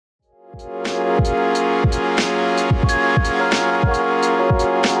you.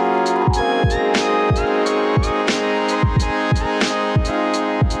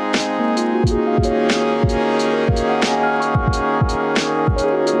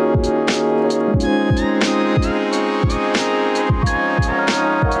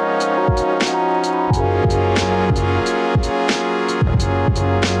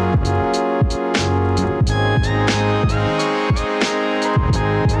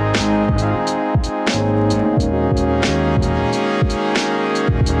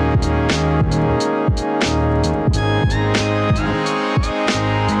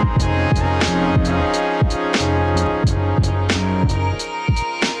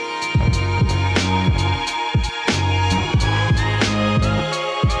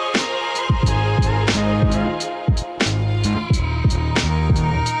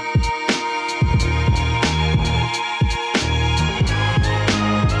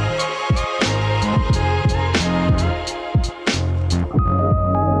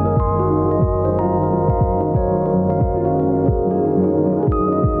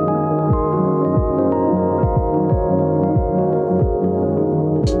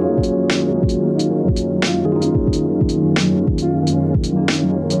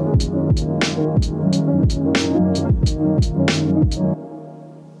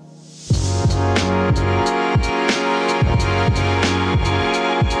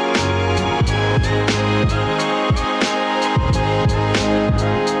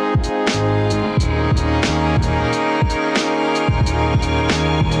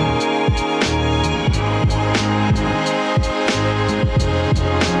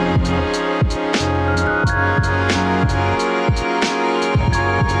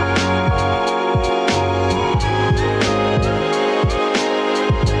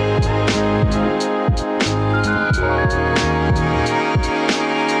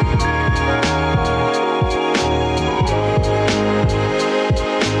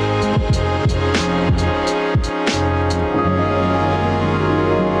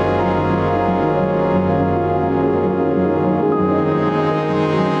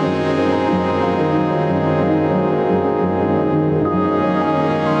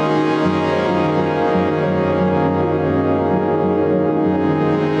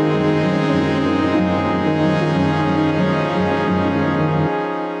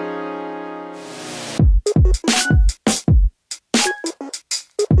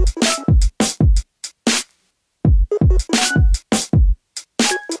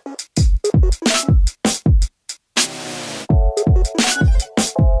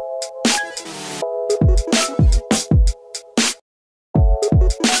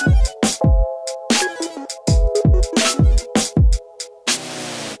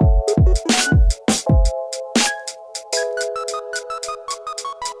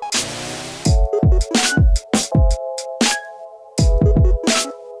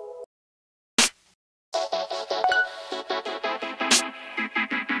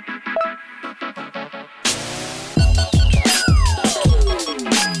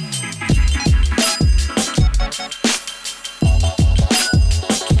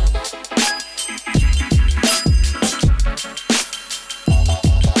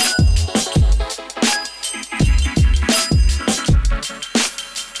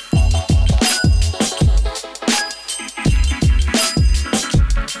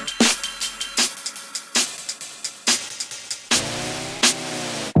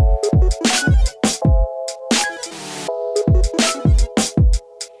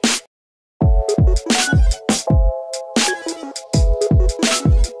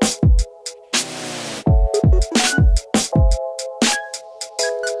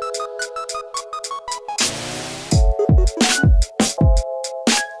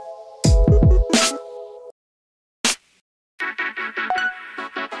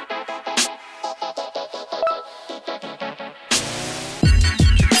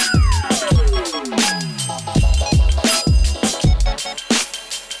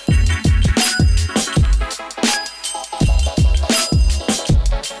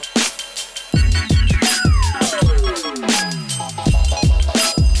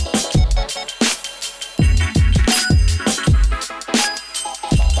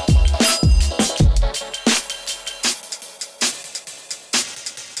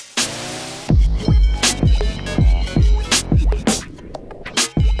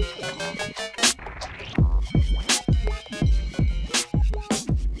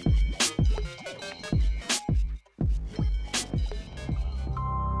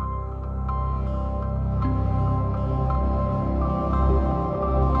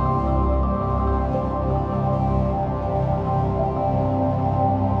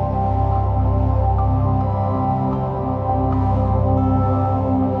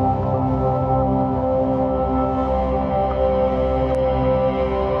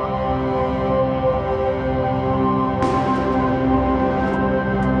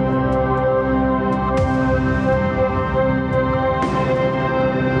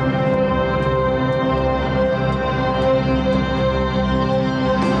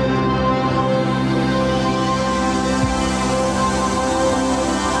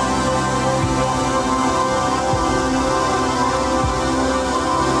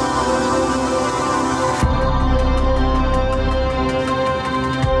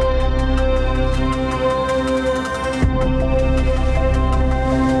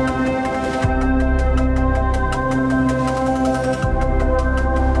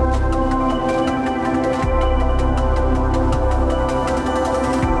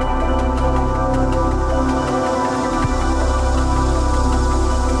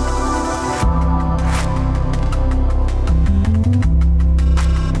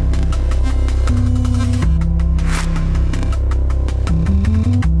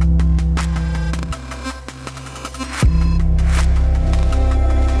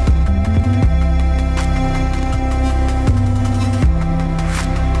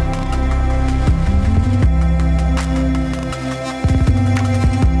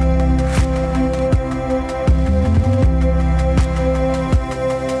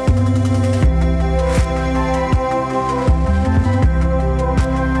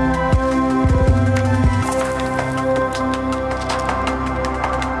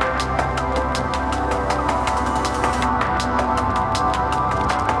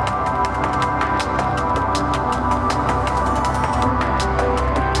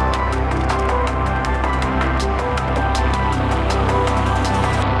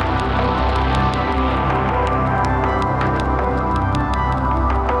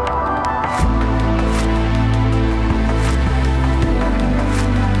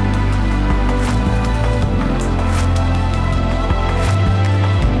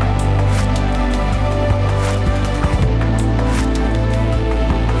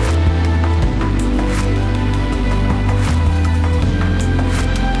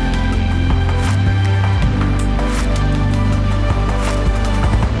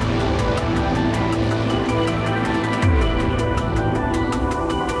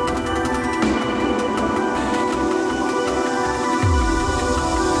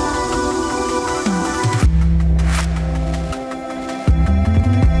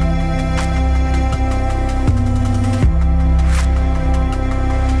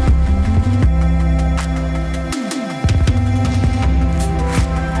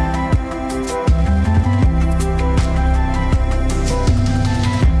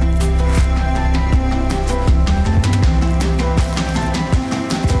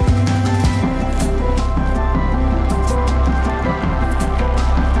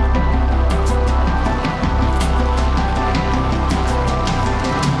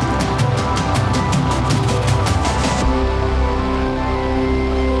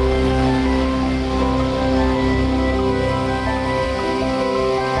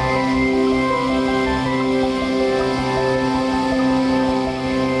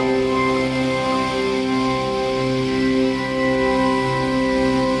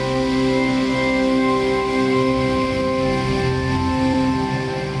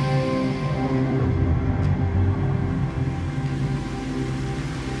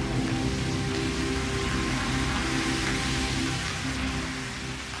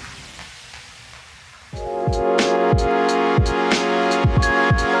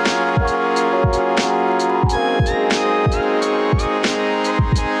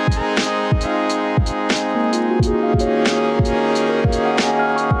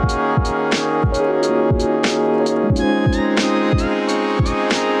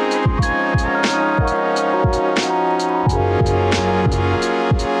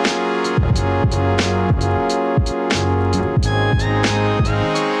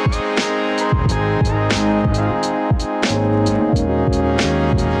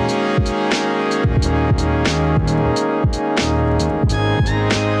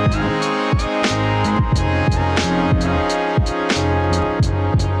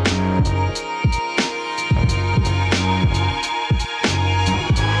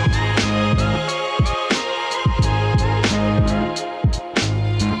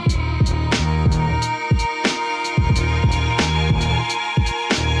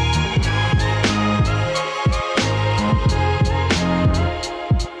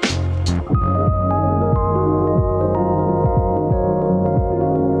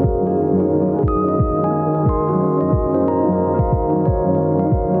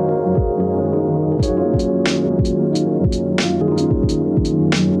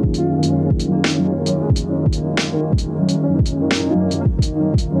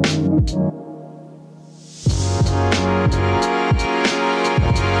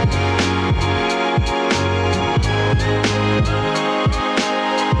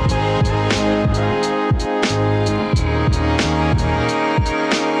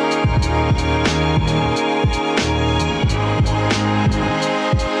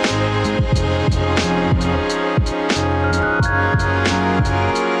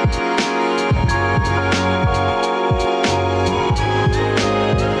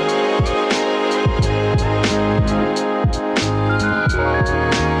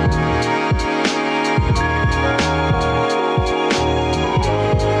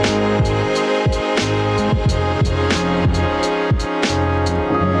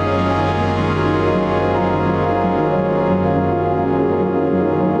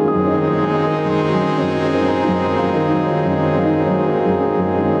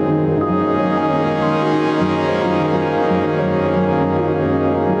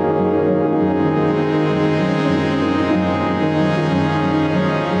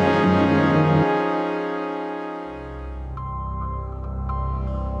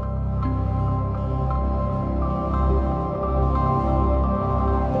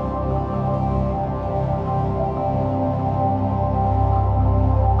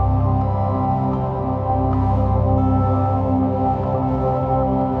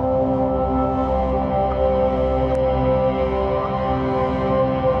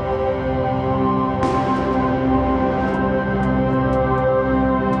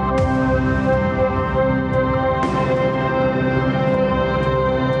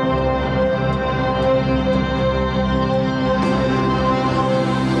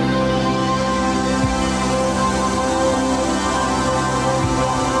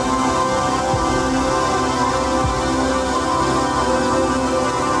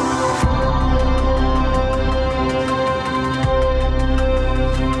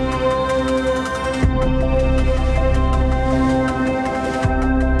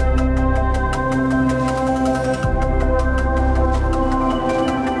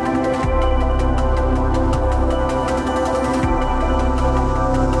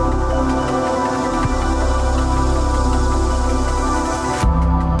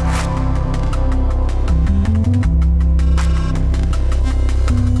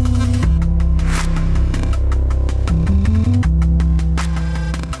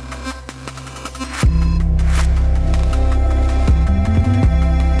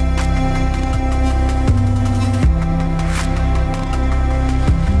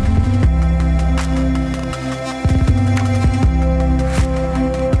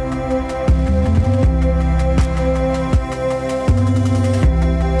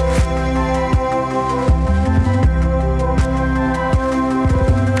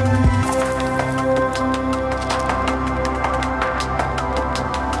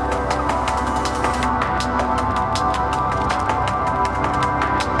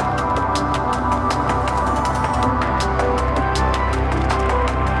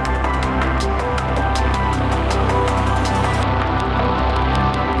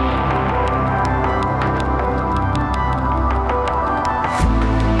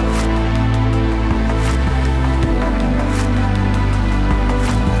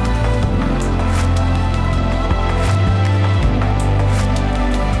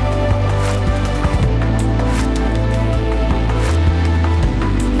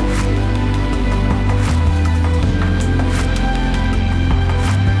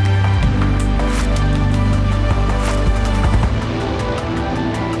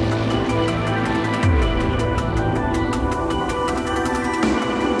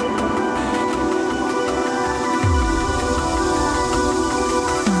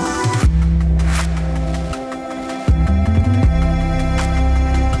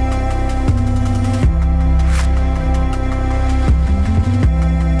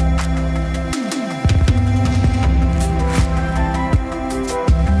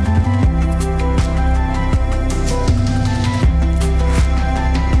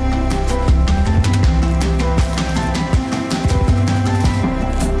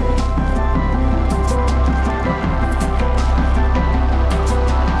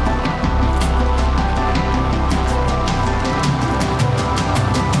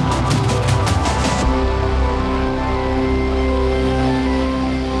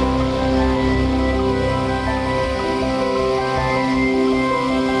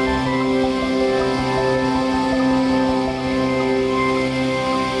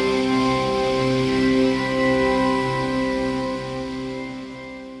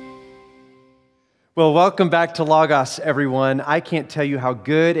 Well, welcome back to Logos, everyone. I can't tell you how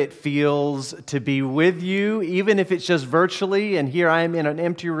good it feels to be with you, even if it's just virtually, and here I am in an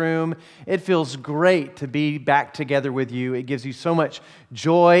empty room. It feels great to be back together with you. It gives you so much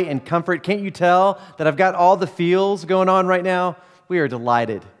joy and comfort. Can't you tell that I've got all the feels going on right now? We are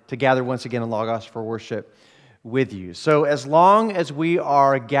delighted to gather once again in Logos for worship with you. So as long as we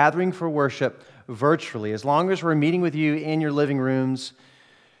are gathering for worship virtually, as long as we're meeting with you in your living rooms,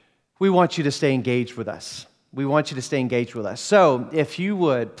 we want you to stay engaged with us. We want you to stay engaged with us. So if you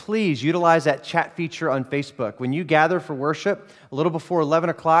would, please utilize that chat feature on Facebook. When you gather for worship a little before 11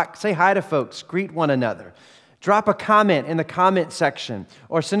 o'clock, say hi to folks, greet one another. Drop a comment in the comment section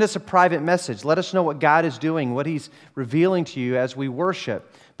or send us a private message. Let us know what God is doing, what He's revealing to you as we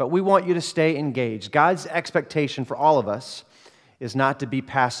worship. But we want you to stay engaged. God's expectation for all of us is not to be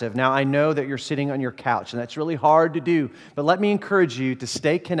passive. Now, I know that you're sitting on your couch, and that's really hard to do, but let me encourage you to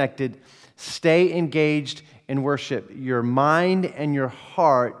stay connected, stay engaged in worship. Your mind and your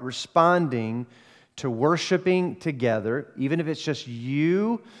heart responding to worshiping together, even if it's just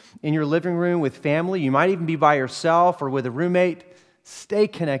you in your living room with family. You might even be by yourself or with a roommate. Stay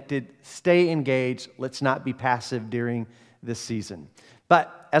connected, stay engaged. Let's not be passive during this season.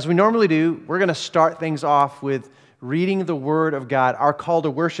 But as we normally do, we're going to start things off with reading the Word of God. Our call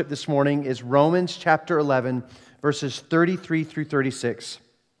to worship this morning is Romans chapter 11, verses 33 through 36.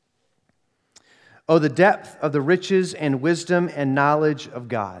 Oh, the depth of the riches and wisdom and knowledge of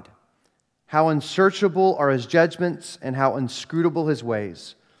God! How unsearchable are His judgments and how inscrutable His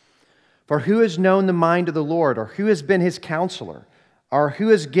ways! For who has known the mind of the Lord, or who has been His counselor, or who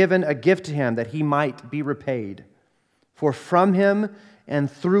has given a gift to Him that He might be repaid? For from Him and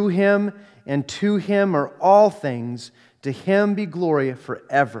through Him and to Him are all things. To Him be glory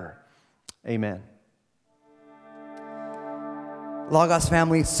forever. Amen. Logos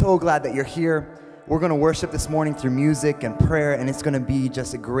family, so glad that you're here. We're going to worship this morning through music and prayer, and it's going to be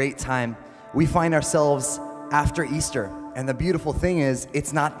just a great time. We find ourselves after Easter, and the beautiful thing is,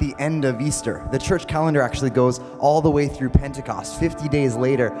 it's not the end of Easter. The church calendar actually goes all the way through Pentecost, 50 days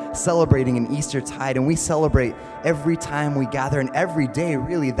later, celebrating an Easter tide, and we celebrate every time we gather, and every day,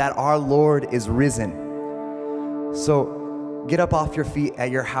 really, that our Lord is risen. So, get up off your feet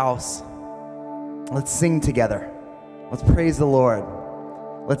at your house. Let's sing together. Let's praise the Lord.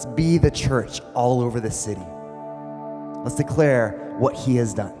 Let's be the church all over the city. Let's declare what He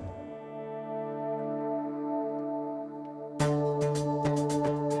has done.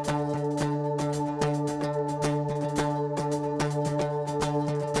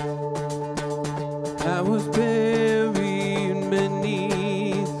 I was buried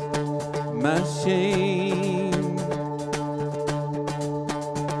beneath my shame.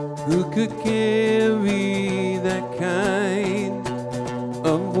 Who could carry that kind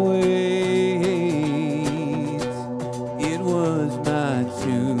of weight? It was my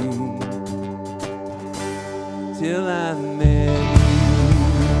tomb till I met you.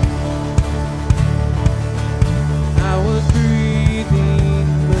 I was breathing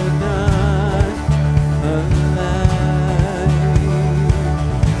but not alive.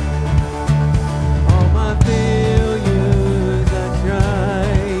 All my failures I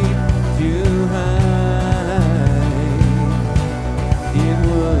tried to hide. It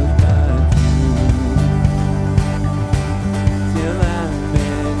was my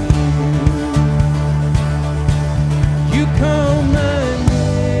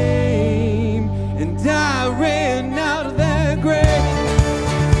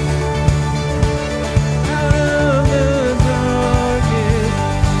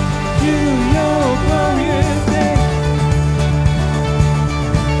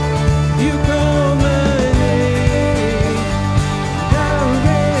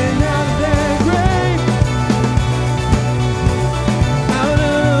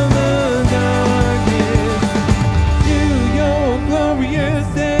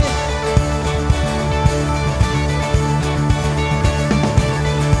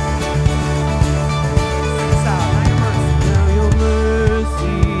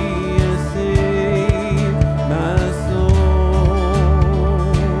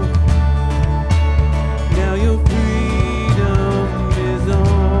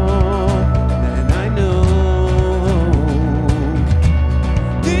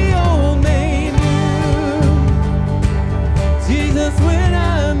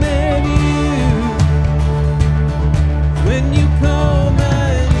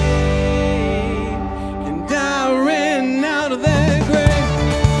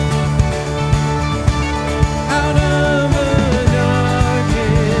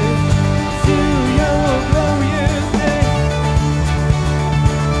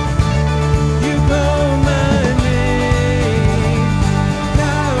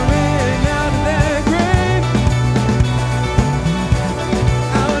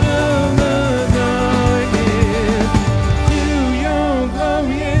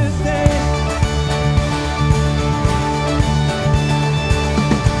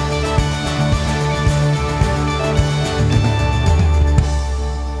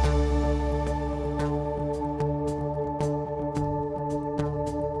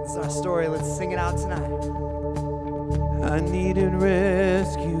This is our story. Let's sing it out tonight. I needed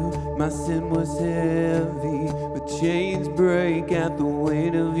rescue, my sin was heavy, but chains break at the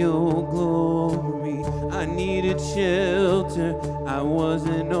weight of your glory. I needed shelter, I was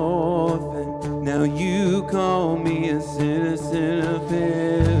an orphan, now you call me a citizen of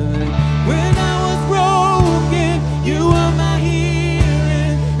heaven. When I was broken, you were my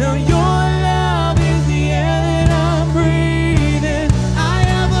healing, now your love is the air that I'm breathing. I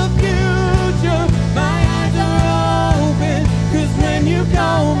have a future, my eyes are open, 'cause when you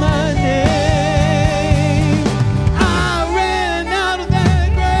call my name, I ran out of that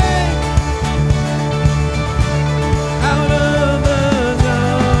grave, out of the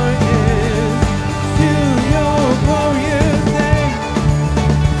darkness, to your glorious name.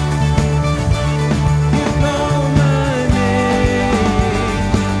 You call my name,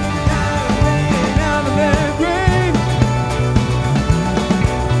 I ran out of that grave,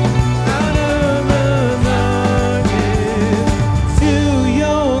 out of the darkness, to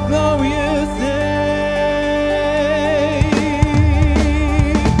your glorious name.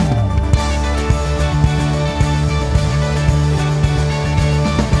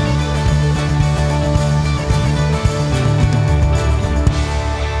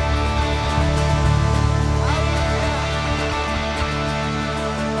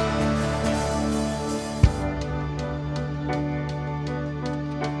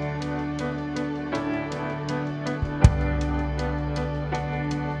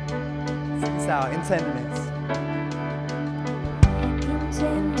 Sing this out in tenderness.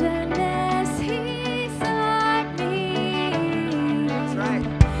 In tenderness, he sought me. That's right.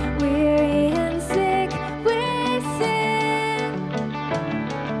 Weary and sick with sin,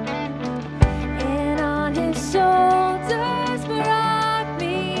 and on his shoulders brought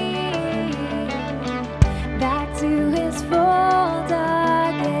me back to his fold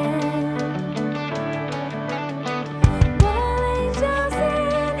again. While angels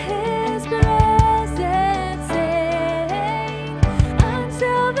in his presence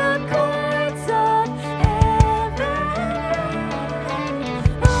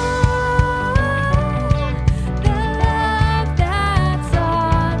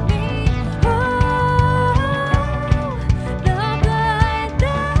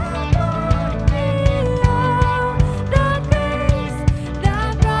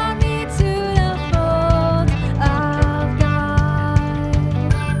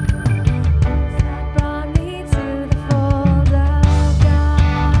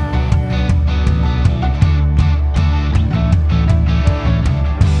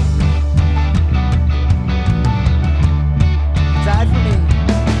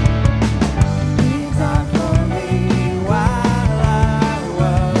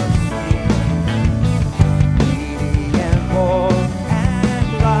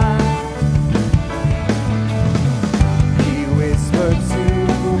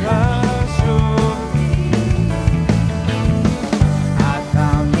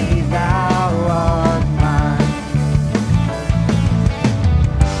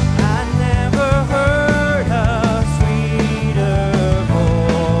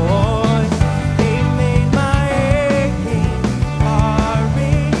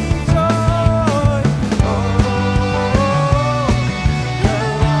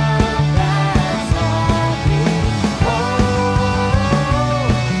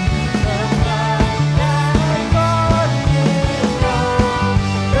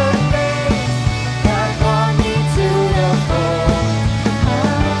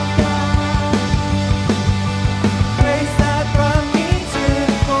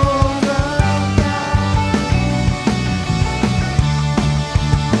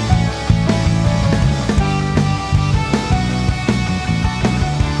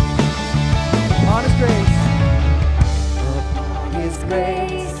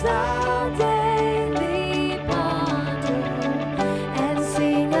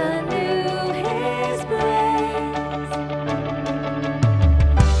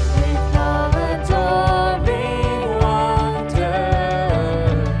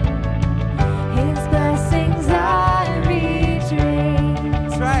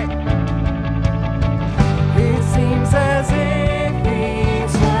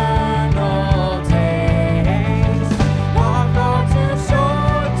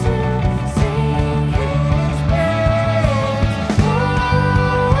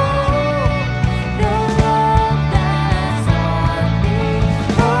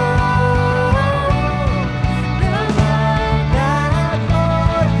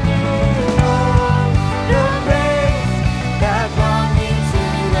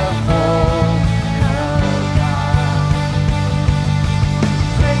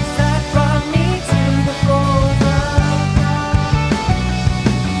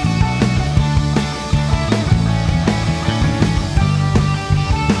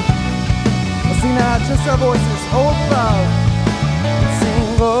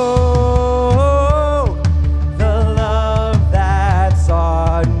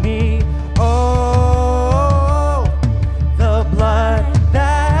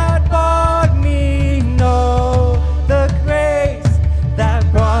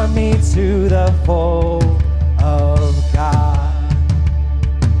brought me to the fold of God.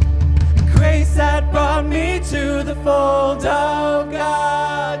 Grace that brought me to the fold of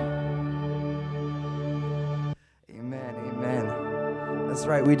God. Amen, amen. That's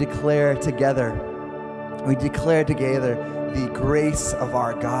right, we declare together the grace of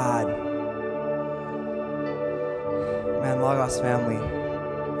our God. Man, Logos family,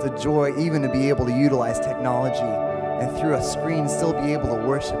 it's a joy even to be able to utilize technology and through a screen still be able to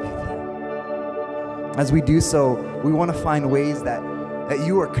worship with you. As we do so, we want to find ways that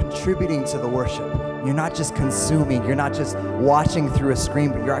you are contributing to the worship. You're not just consuming, you're not just watching through a screen,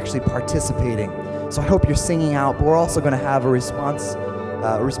 but you're actually participating. So I hope you're singing out, but we're also going to have a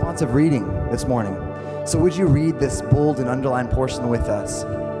responsive reading this morning. So would you read this bold and underlined portion with us?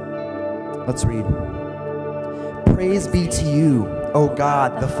 Let's read. Praise be to you, O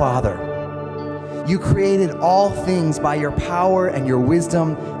God the Father. You created all things by your power and your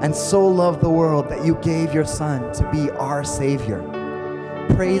wisdom, and so loved the world that you gave your Son to be our Savior.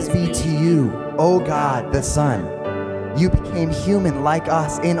 Praise be to you, O God the Son. You became human like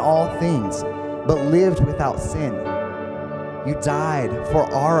us in all things, but lived without sin. You died for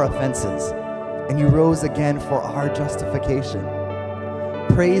our offenses, and you rose again for our justification.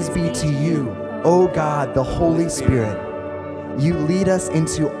 Praise be to you, O God, the Holy Spirit. You lead us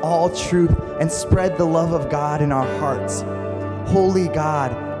into all truth and spread the love of God in our hearts. Holy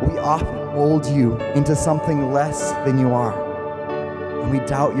God, we often mold you into something less than you are, and we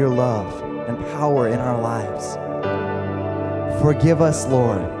doubt your love and power in our lives. Forgive us,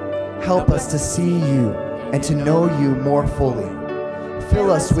 Lord. Help us to see you and to know you more fully. Fill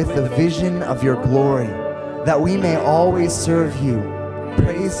us with the vision of your glory, that we may always serve you,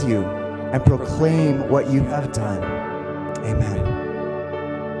 praise you, and proclaim what you have done. Amen.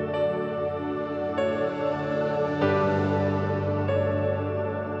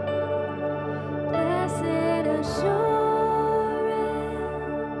 Blessed assurance,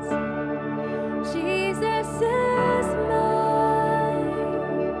 Jesus is mine.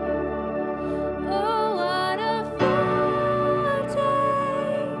 Oh, what a foretaste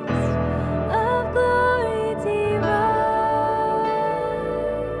of glory divine,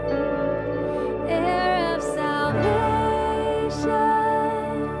 heir of salvation,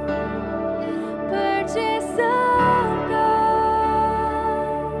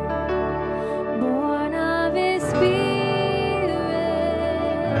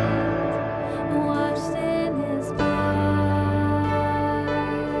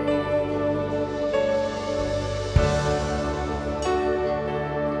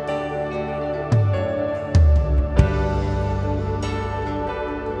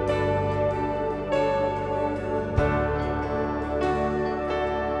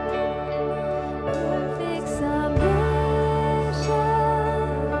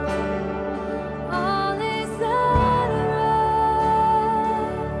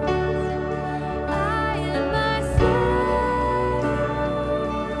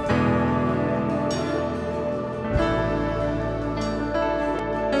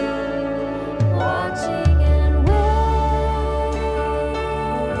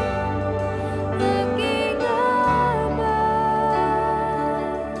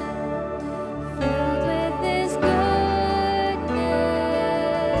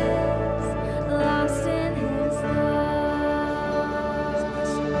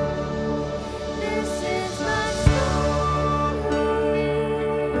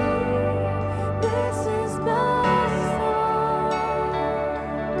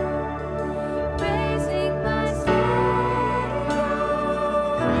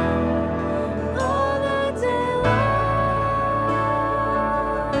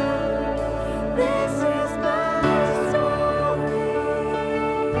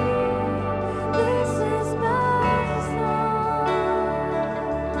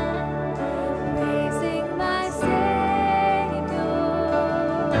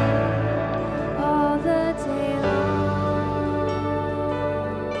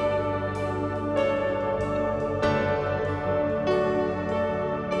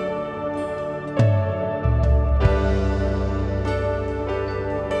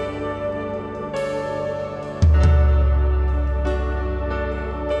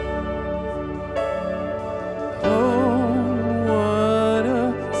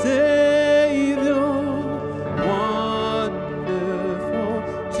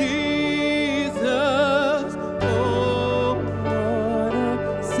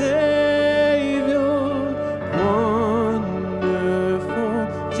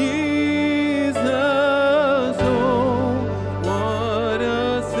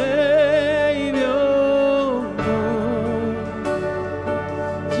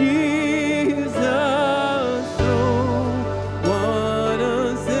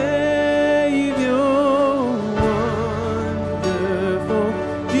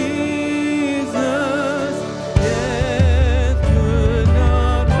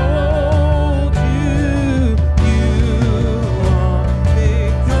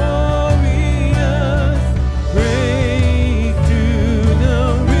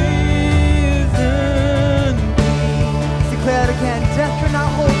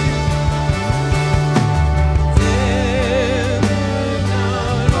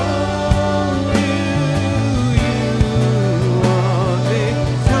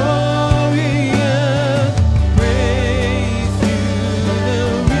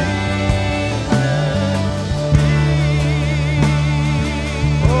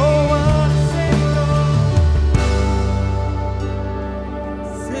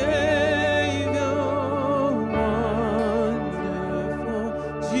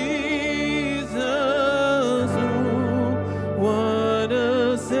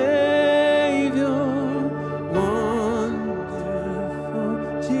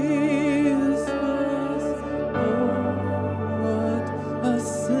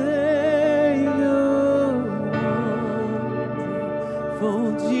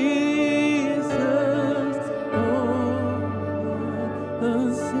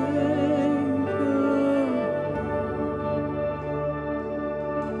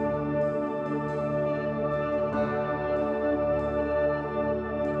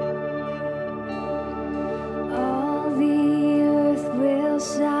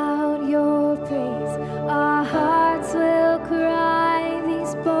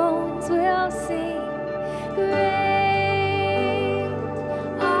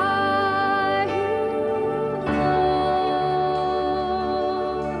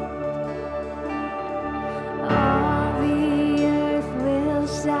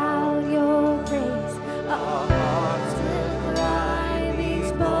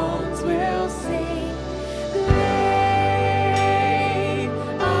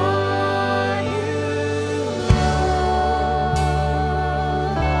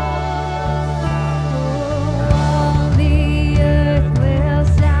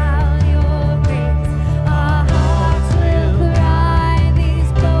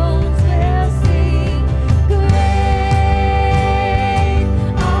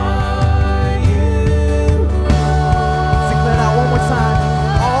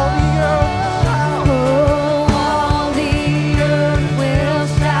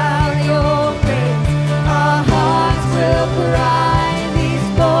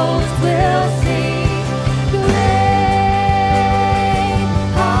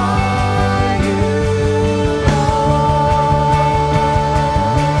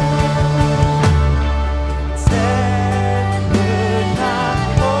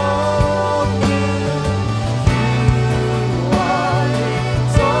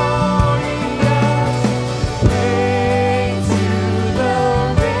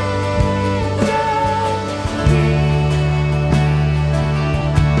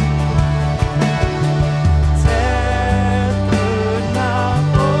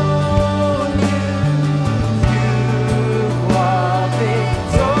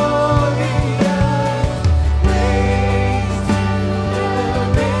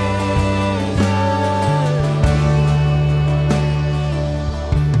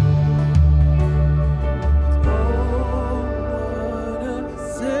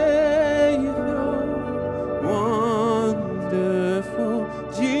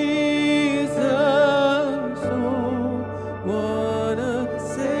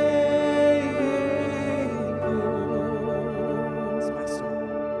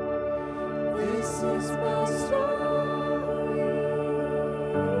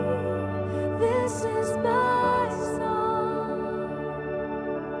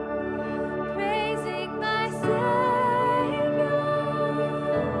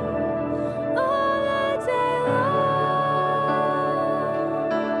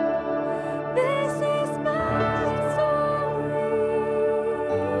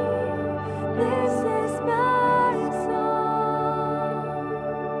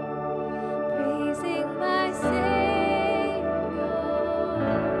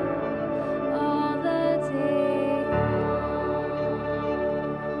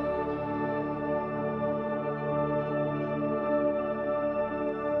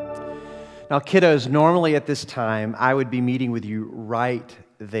 Now, kiddos, normally at this time, I would be meeting with you right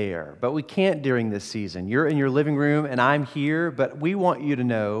there, but we can't during this season. You're in your living room, and I'm here, but we want you to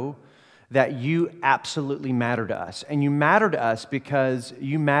know that you absolutely matter to us. And you matter to us because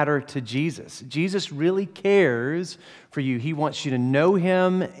you matter to Jesus. Jesus really cares for you. He wants you to know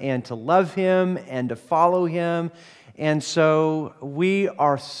Him and to love Him and to follow Him. And so we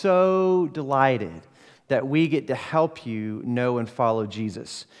are so delighted that we get to help you know and follow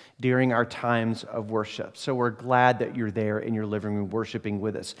Jesus during our times of worship. So we're glad that you're there in your living room worshiping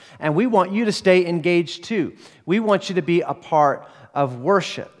with us. And we want you to stay engaged too. We want you to be a part of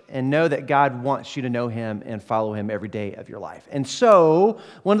worship and know that God wants you to know Him and follow Him every day of your life. And so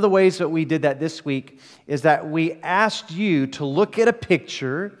one of the ways that we did that this week is that we asked you to look at a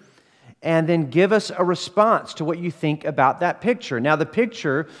picture and then give us a response to what you think about that picture. Now, the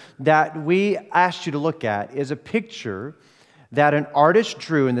picture that we asked you to look at is a picture that an artist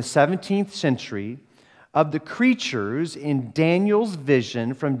drew in the 17th century of the creatures in Daniel's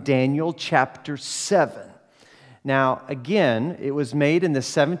vision from Daniel chapter 7. Now, again, it was made in the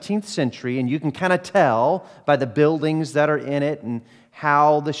 17th century, and you can kind of tell by the buildings that are in it and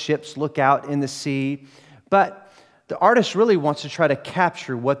how the ships look out in the sea. But the artist really wants to try to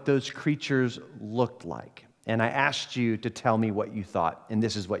capture what those creatures looked like. And I asked you to tell me what you thought, and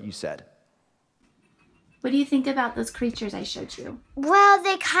this is what you said. What do you think about those creatures I showed you? Well,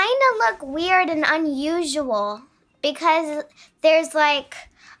 they kind of look weird and unusual because there's like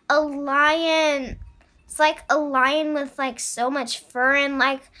a lion. It's like a lion with like so much fur and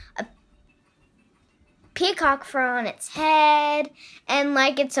like a peacock fur on its head, and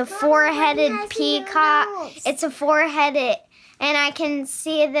like it's a four-headed peacock. It's a four-headed, and I can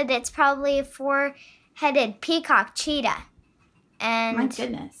see that it's probably a four-headed peacock cheetah. And My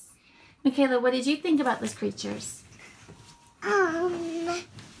goodness. Michaela, what did you think about those creatures? I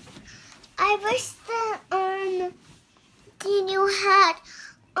wish that Daniel had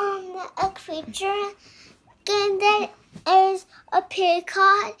a creature and that is a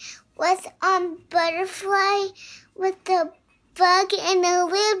peacock with butterfly with a bug and a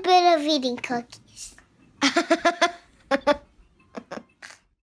little bit of eating cookies.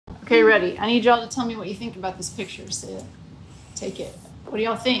 Okay, ready. I need y'all to tell me what you think about this picture. Say it. Take it. What do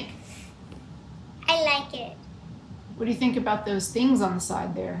y'all think? I like it. What do you think about those things on the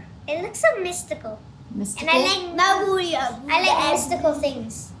side there? It looks so mystical. Mystical? And I like mystical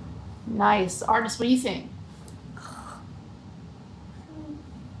things. Nice. Artist, what do you think?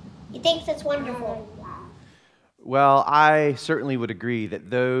 He thinks it's wonderful. Well, I certainly would agree that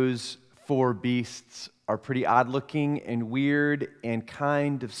those four beasts are pretty odd looking and weird and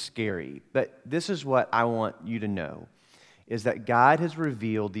kind of scary. But this is what I want you to know, is that God has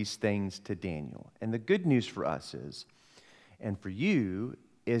revealed these things to Daniel. And the good news for us is, and for you,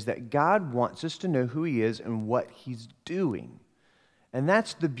 is that God wants us to know who He is and what He's doing. And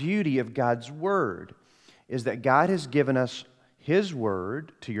that's the beauty of God's Word, is that God has given us His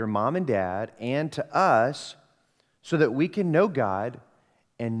Word to your mom and dad and to us so that we can know God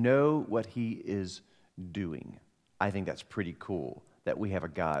and know what He is doing. I think that's pretty cool that we have a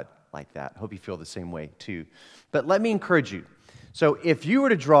God like that. Hope you feel the same way too. But let me encourage you. So if you were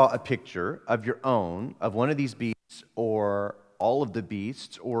to draw a picture of your own, of one of these beasts or all of the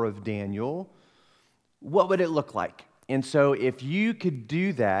beasts or of Daniel, what would it look like? And so if you could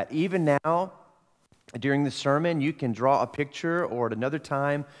do that, even now, during the sermon, you can draw a picture or at another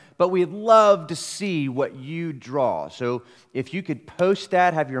time, but we'd love to see what you draw. So if you could post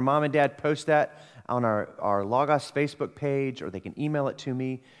that, have your mom and dad post that on our LOGOS Facebook page, or they can email it to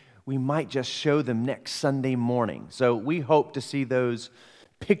me, we might just show them next Sunday morning. So we hope to see those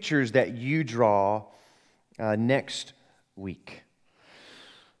pictures that you draw next week.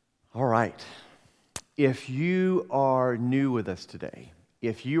 All right. If you are new with us today,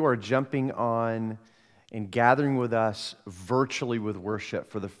 if you are jumping on and gathering with us virtually with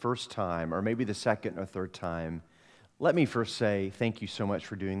worship for the first time, or maybe the second or third time, let me first say thank you so much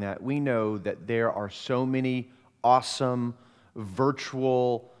for doing that. We know that there are so many awesome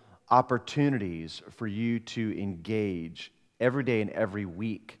virtual opportunities for you to engage every day and every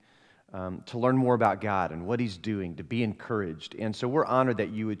week to learn more about God and what He's doing, to be encouraged. And so we're honored that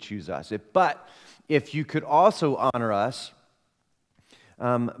you would choose us. But if you could also honor us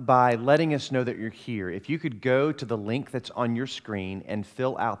by letting us know that you're here, if you could go to the link that's on your screen and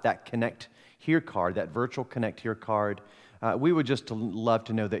fill out that Connect Here card, that virtual Connect Here card, we would just love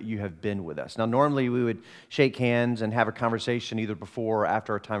to know that you have been with us. Now, normally we would shake hands and have a conversation either before or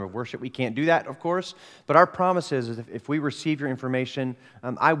after our time of worship. We can't do that, of course, but our promise is if we receive your information,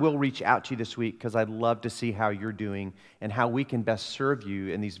 I will reach out to you this week because I'd love to see how you're doing and how we can best serve you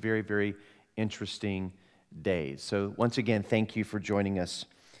in these very, very interesting days. So once again, thank you for joining us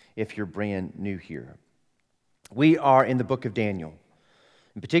if you're brand new here. We are in the book of Daniel.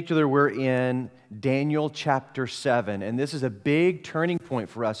 In particular, we're in Daniel chapter 7, and this is a big turning point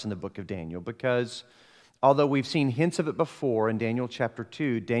for us in the book of Daniel because although we've seen hints of it before in Daniel chapter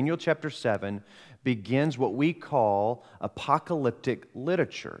 2, Daniel chapter 7 begins what we call apocalyptic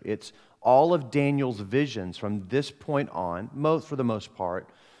literature. It's all of Daniel's visions from this point on, for the most part,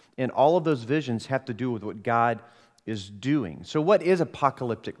 and all of those visions have to do with what God is doing. So what is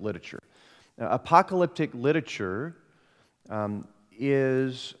apocalyptic literature? Apocalyptic literature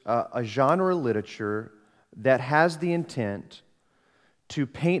is a genre of literature that has the intent to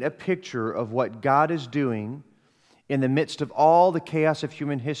paint a picture of what God is doing in the midst of all the chaos of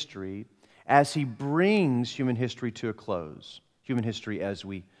human history as He brings human history to a close, human history as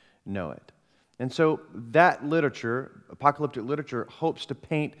we know it. And so that literature, apocalyptic literature, hopes to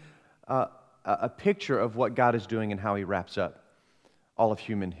paint a picture of what God is doing and how He wraps up all of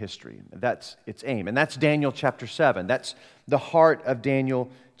human history. That's its aim. And that's Daniel chapter 7. That's the heart of Daniel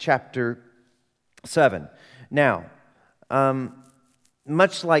chapter 7. Now,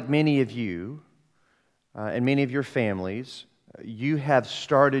 much like many of you and many of your families, you have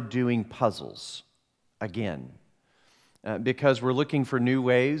started doing puzzles again because we're looking for new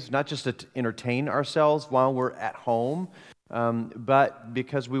ways, not just to entertain ourselves while we're at home, but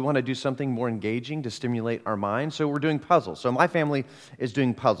because we want to do something more engaging to stimulate our minds. So we're doing puzzles. So my family is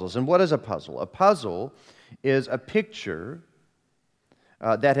doing puzzles. And what is a puzzle? A puzzle is a picture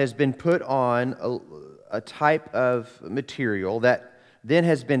that has been put on a type of material that then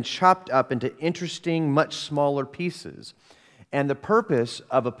has been chopped up into interesting, much smaller pieces. And the purpose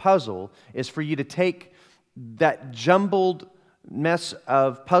of a puzzle is for you to take that jumbled mess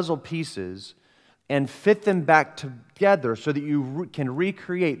of puzzle pieces and fit them back together so that you can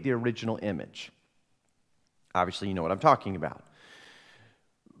recreate the original image. Obviously, you know what I'm talking about.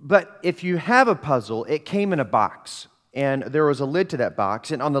 But if you have a puzzle, it came in a box, and there was a lid to that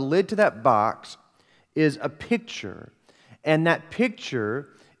box, and on the lid to that box is a picture, and that picture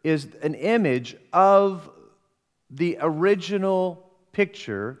is an image of the original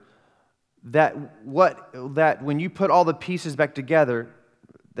picture that when you put all the pieces back together,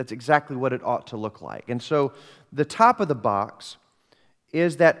 that's exactly what it ought to look like. And so the top of the box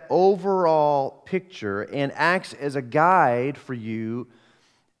is that overall picture and acts as a guide for you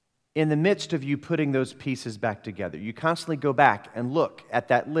in the midst of you putting those pieces back together. You constantly go back and look at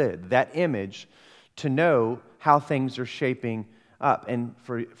that lid, that image, to know how things are shaping up and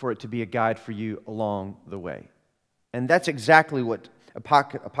for it to be a guide for you along the way. And that's exactly what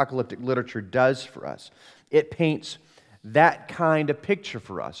apocalyptic literature does for us. It paints that kind of picture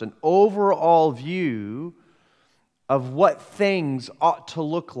for us, an overall view of what things ought to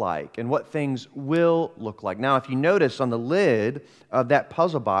look like and what things will look like. Now, if you notice on the lid of that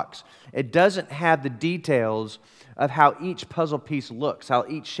puzzle box, it doesn't have the details of how each puzzle piece looks, how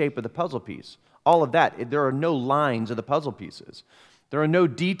each shape of the puzzle piece. All of that, there are no lines of the puzzle pieces. There are no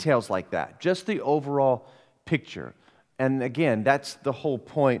details like that, just the overall picture. And again, that's the whole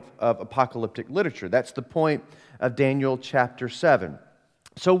point of apocalyptic literature. That's the point of Daniel chapter 7.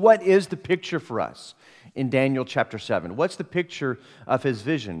 So what is the picture for us in Daniel chapter 7? What's the picture of his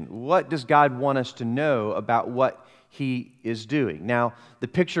vision? What does God want us to know about what he is doing? Now, the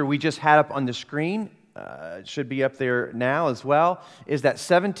picture we just had up on the screen, it should be up there now as well, is that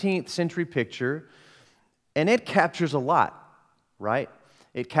 17th century picture, and it captures a lot, right?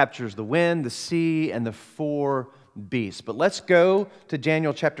 It captures the wind, the sea, and the four beasts. But let's go to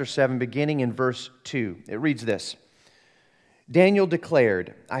Daniel chapter 7, beginning in verse 2. It reads this. Daniel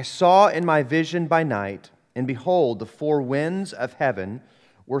declared, I saw in my vision by night, and behold, the four winds of heaven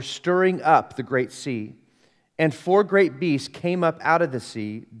were stirring up the great sea, and four great beasts came up out of the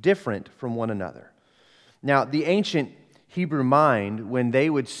sea, different from one another. Now, the ancient Hebrew mind, when they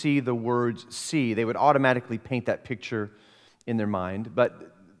would see the words sea, they would automatically paint that picture in their mind.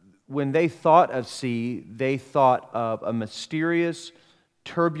 But when they thought of sea, they thought of a mysterious,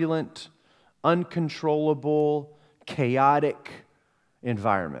 turbulent, uncontrollable, chaotic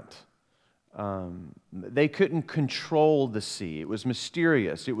environment. They couldn't control the sea. It was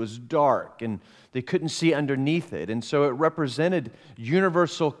mysterious. It was dark, and they couldn't see underneath it. And so it represented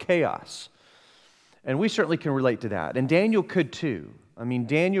universal chaos. And we certainly can relate to that. And Daniel could too. I mean,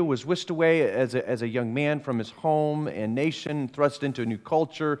 Daniel was whisked away as a young man from his home and nation, thrust into a new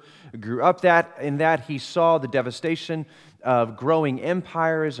culture, grew up in that. He saw the devastation of growing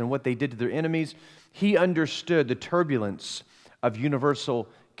empires and what they did to their enemies. He understood the turbulence of universal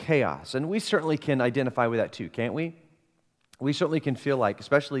chaos. And we certainly can identify with that too, can't we? We certainly can feel like,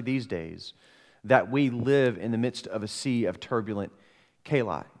 especially these days, that we live in the midst of a sea of turbulent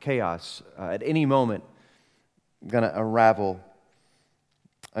chaos. At any moment, going to unravel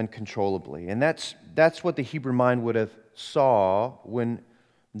uncontrollably. And that's what the Hebrew mind would have saw when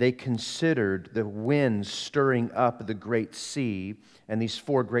they considered the wind stirring up the great sea and these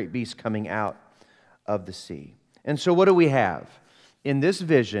four great beasts coming out of the sea. And so what do we have? In this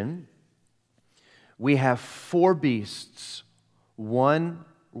vision, we have four beasts, one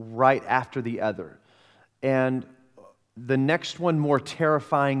right after the other. And the next one more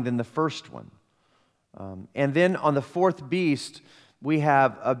terrifying than the first one. And then on the fourth beast, we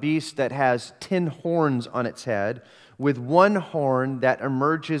have a beast that has 10 horns on its head, with one horn that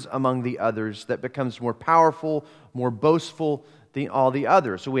emerges among the others that becomes more powerful, more boastful than all the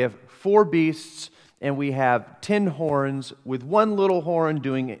others. So we have four beasts, and we have 10 horns, with one little horn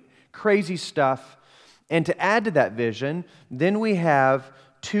doing crazy stuff. And to add to that vision, then we have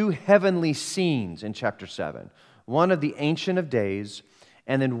two heavenly scenes in chapter 7. One of the Ancient of Days,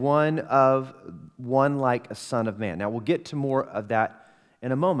 and then one like a son of man. Now, we'll get to more of that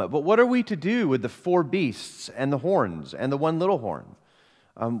in a moment. But what are we to do with the four beasts and the horns and the one little horn?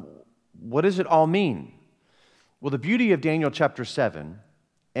 What does it all mean? Well, the beauty of Daniel chapter 7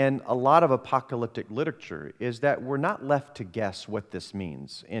 and a lot of apocalyptic literature is that we're not left to guess what this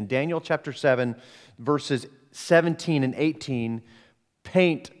means. In Daniel chapter 7, verses 17 and 18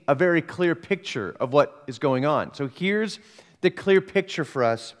 paint a very clear picture of what is going on. So here's the clear picture for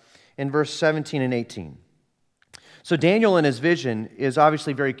us in verse 17 and 18. So Daniel in his vision is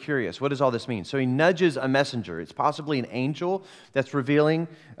obviously very curious. What does all this mean? So he nudges a messenger. It's possibly an angel that's revealing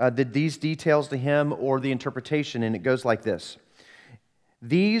these details to him or the interpretation, and it goes like this.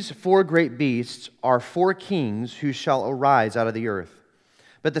 These four great beasts are four kings who shall arise out of the earth.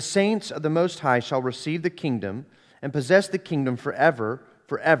 But the saints of the Most High shall receive the kingdom and possess the kingdom forever,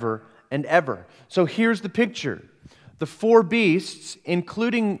 forever, and ever. So here's the picture. The four beasts,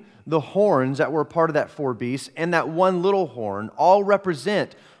 including the horns that were a part of that four beasts, and that one little horn, all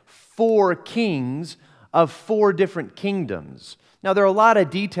represent four kings of four different kingdoms. Now, there are a lot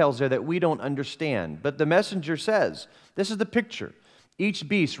of details there that we don't understand, but the messenger says, this is the picture. Each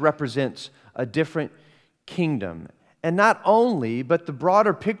beast represents a different kingdom. And not only, but the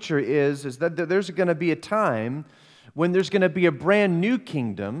broader picture is that there's going to be a time when there's going to be a brand new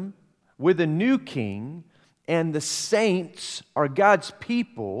kingdom with a new king, and the saints, or God's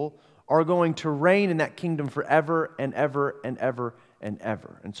people, are going to reign in that kingdom forever and ever and ever and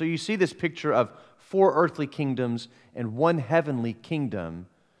ever. And so you see this picture of four earthly kingdoms and one heavenly kingdom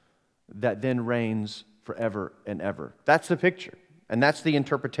that then reigns forever and ever. That's the picture, and that's the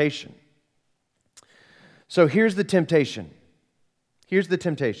interpretation. So here's the temptation. Here's the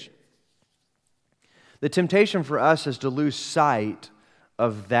temptation. The temptation for us is to lose sight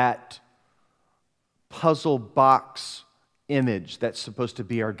of that puzzle box image that's supposed to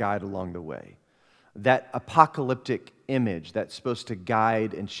be our guide along the way. That apocalyptic image that's supposed to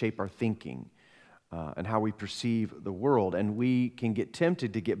guide and shape our thinking and how we perceive the world. And we can get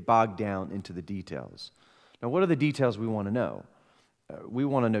tempted to get bogged down into the details. Now, what are the details we want to know? We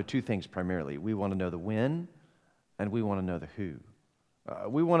want to know two things primarily. We want to know the when, and we want to know the who.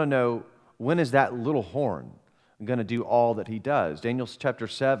 We want to know, when is that little horn going to do all that he does? Daniel chapter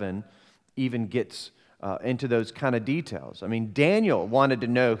 7 even gets into those kind of details. I mean, Daniel wanted to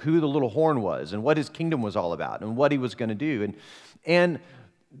know who the little horn was and what his kingdom was all about and what he was going to do. And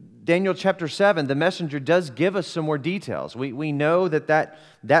Daniel chapter 7, the messenger does give us some more details. We know that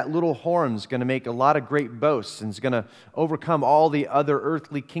little horn is going to make a lot of great boasts and is going to overcome all the other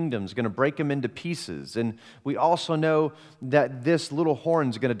earthly kingdoms, going to break them into pieces. And we also know that this little horn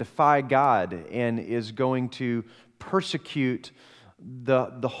is going to defy God and is going to persecute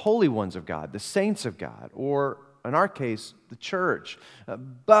the holy ones of God, the saints of God, or in our case, the church.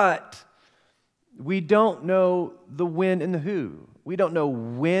 But we don't know the when and the who. We don't know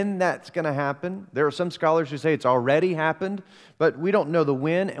when that's going to happen. There are some scholars who say it's already happened, but we don't know the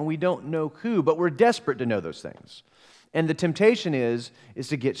when and we don't know who, but we're desperate to know those things. And the temptation is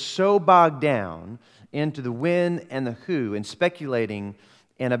to get so bogged down into the when and the who and speculating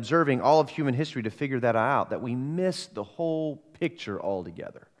and observing all of human history to figure that out that we miss the whole picture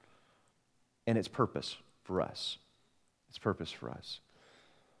altogether and its purpose for us. Its purpose for us.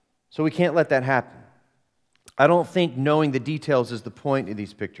 So we can't let that happen. I don't think knowing the details is the point of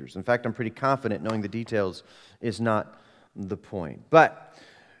these pictures. In fact, I'm pretty confident knowing the details is not the point. But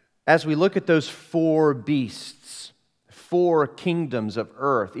as we look at those four beasts, four kingdoms of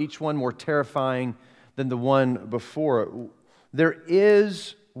earth, each one more terrifying than the one before it, there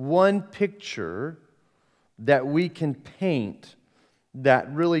is one picture that we can paint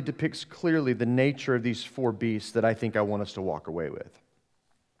that really depicts clearly the nature of these four beasts that I think I want us to walk away with.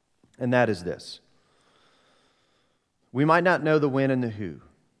 And that is this. We might not know the when and the who,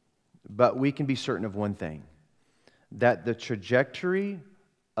 but we can be certain of one thing, that the trajectory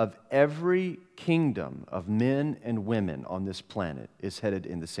of every kingdom of men and women on this planet is headed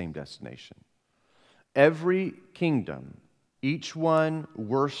in the same destination. Every kingdom, each one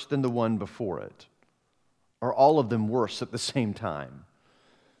worse than the one before it, or all of them worse at the same time,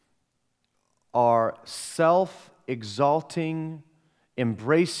 are self-exalting,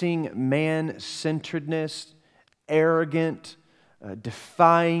 embracing man-centeredness, arrogant,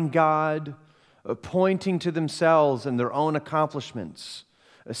 defying God, pointing to themselves and their own accomplishments,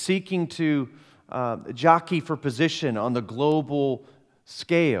 seeking to jockey for position on the global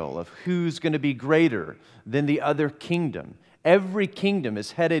scale of who's going to be greater than the other kingdom. Every kingdom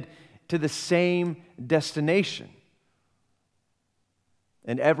is headed to the same destination.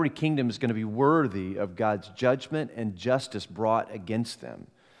 And every kingdom is going to be worthy of God's judgment and justice brought against them.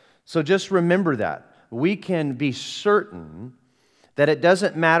 So just remember that. We can be certain that it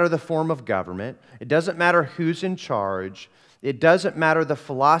doesn't matter the form of government, it doesn't matter who's in charge, it doesn't matter the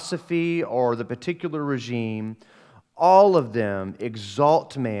philosophy or the particular regime. All of them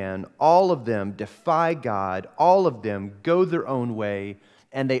exalt man, all of them defy God, all of them go their own way,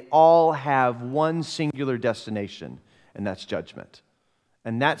 and they all have one singular destination, and that's judgment.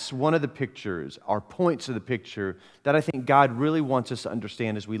 And that's one of the pictures, our points of the picture, that I think God really wants us to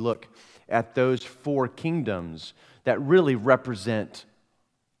understand as we look at those four kingdoms that really represent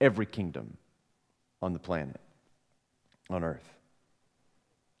every kingdom on the planet, on earth.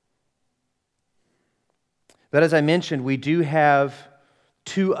 But as I mentioned, we do have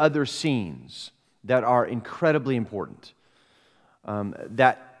two other scenes that are incredibly important,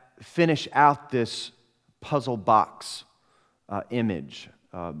 that finish out this puzzle box image,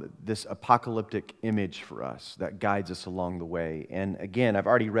 this apocalyptic image for us that guides us along the way. And again, I've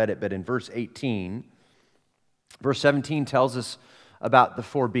already read it, but in verse 18, verse 17 tells us about the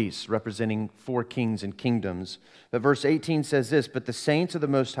four beasts representing four kings and kingdoms. But verse 18 says this, "But the saints of the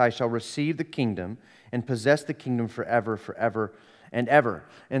Most High shall receive the kingdom and possess the kingdom forever, forever, and ever."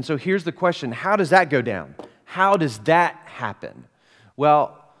 And so here's the question, how does that go down? How does that happen?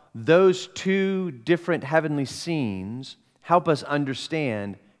 Well, those two different heavenly scenes help us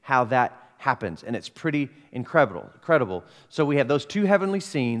understand how that happens, and it's pretty incredible. So we have those two heavenly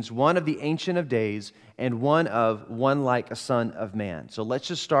scenes, one of the Ancient of Days and one of One Like a Son of Man. So let's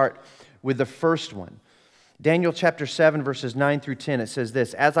just start with the first one. Daniel chapter 7, verses 9 through 10, it says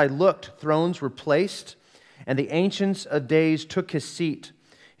this, "As I looked, thrones were placed, and the Ancient of Days took his seat.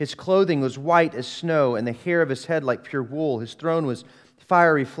 His clothing was white as snow, and the hair of his head like pure wool. His throne was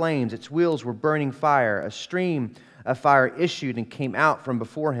fiery flames. Its wheels were burning fire. A stream of fire issued and came out from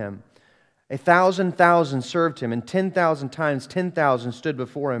before him. 1,000,000 served him, and 10,000 times 10,000 stood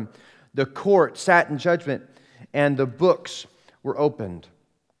before him. The court sat in judgment, and the books were opened."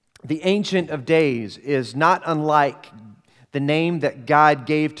 The Ancient of Days is not unlike the name that God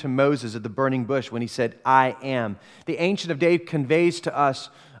gave to Moses at the burning bush when he said, "I am." The Ancient of Days conveys to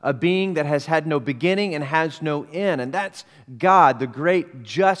us a being that has had no beginning and has no end, and that's God, the great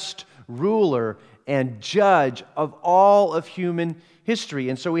just ruler and judge of all of human history.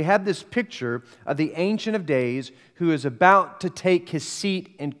 And so we have this picture of the Ancient of Days who is about to take his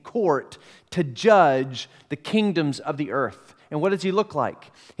seat in court to judge the kingdoms of the earth. And what does he look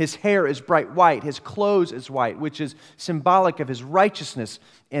like? His hair is bright white. His clothes is white, which is symbolic of his righteousness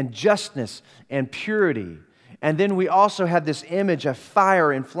and justness and purity. And then we also have this image of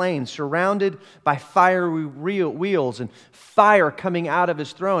fire and flames surrounded by fiery wheels and fire coming out of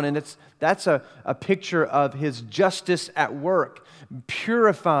his throne. And that's a picture of his justice at work,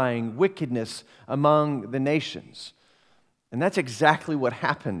 purifying wickedness among the nations. And that's exactly what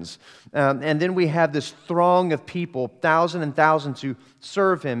happens. And then we have this throng of people, thousands and thousands who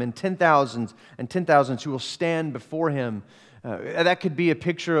serve him, and 10,000s and 10,000s who will stand before him. That could be a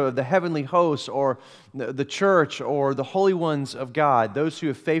picture of the heavenly hosts or the church or the holy ones of God, those who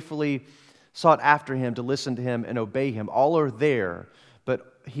have faithfully sought after him to listen to him and obey him. All are there,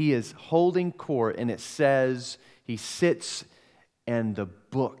 but he is holding court, and it says he sits and the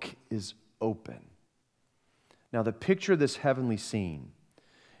book is open. Now, the picture of this heavenly scene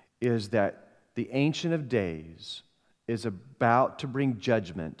is that the Ancient of Days is about to bring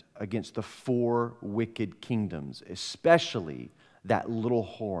judgment against the four wicked kingdoms, especially that little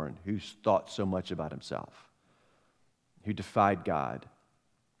horn who thought so much about himself, who defied God.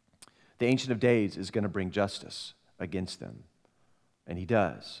 The Ancient of Days is going to bring justice against them, and he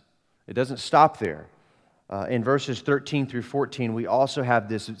does. It doesn't stop there. In verses 13 through 14, we also have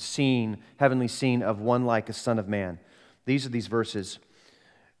this scene, heavenly scene of one like a son of man. These are these verses.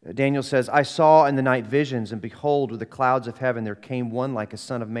 Daniel says, "I saw in the night visions, and behold, with the clouds of heaven there came one like a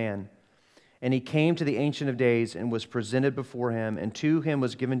son of man. And he came to the Ancient of Days and was presented before him, and to him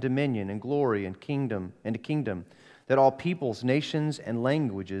was given dominion and glory and a kingdom, that all peoples, nations, and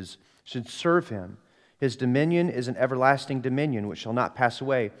languages should serve him. His dominion is an everlasting dominion which shall not pass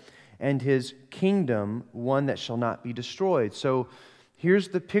away, and his kingdom one that shall not be destroyed. So here's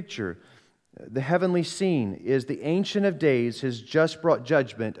the picture. The heavenly scene is the Ancient of Days has just brought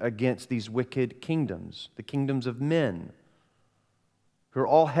judgment against these wicked kingdoms, the kingdoms of men, who are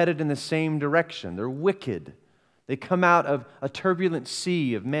all headed in the same direction. They're wicked. They come out of a turbulent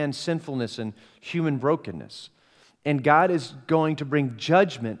sea of man's sinfulness and human brokenness. And God is going to bring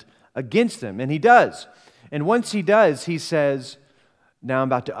judgment against them, and he does. And once he does, he says, now I'm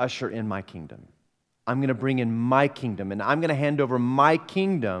about to usher in my kingdom. I'm going to bring in my kingdom, and I'm going to hand over my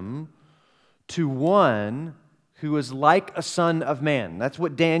kingdom to one who is like a son of man. That's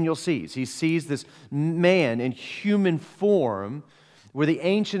what Daniel sees. He sees this man in human form, where the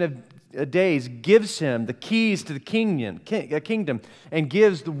Ancient of Days gives him the keys to the kingdom and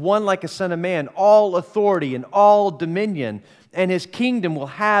gives the one like a son of man all authority and all dominion, and his kingdom will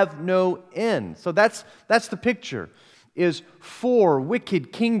have no end. So that's the picture, is 4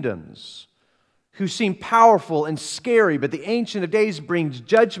 wicked kingdoms who seem powerful and scary, but the Ancient of Days brings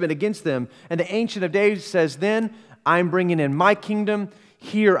judgment against them, and the Ancient of Days says, then I'm bringing in my kingdom.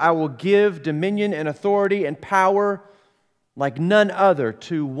 Here I will give dominion and authority and power like none other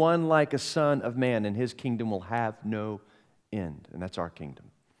to one like a son of man, and his kingdom will have no end. And that's our kingdom.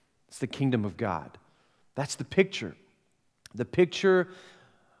 It's the kingdom of God. That's the picture. The picture,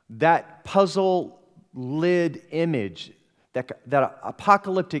 that puzzle lid image, that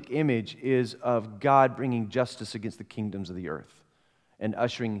apocalyptic image is of God bringing justice against the kingdoms of the earth and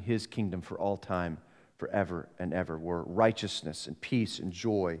ushering his kingdom for all time, forever and ever, where righteousness and peace and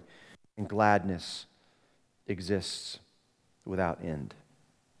joy and gladness exists without end.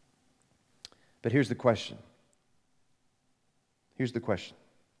 But here's the question. Here's the question.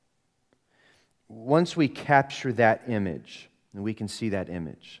 Once we capture that image, and we can see that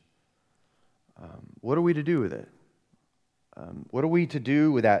image, what are we to do with it? What are we to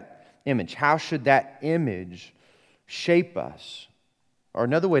do with that image? How should that image shape us? Or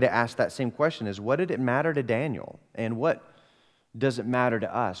another way to ask that same question is, what did it matter to Daniel? And what does it matter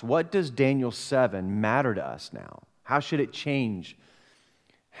to us? What does Daniel 7 matter to us now? How should it change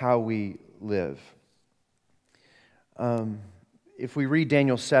how we live? If we read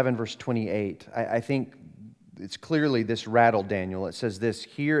Daniel 7, verse 28, I think it's clearly this rattled Daniel. It says this,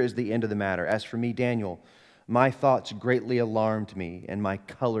 here is the end of the matter. As for me, Daniel, my thoughts greatly alarmed me, and my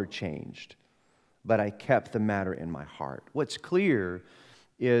color changed, but I kept the matter in my heart. What's clear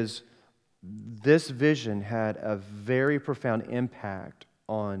is this vision had a very profound impact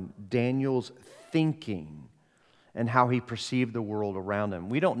on Daniel's thinking and how he perceived the world around him.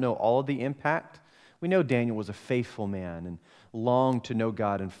 We don't know all of the impact. We know Daniel was a faithful man and longed to know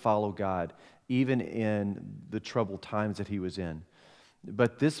God and follow God, even in the troubled times that he was in.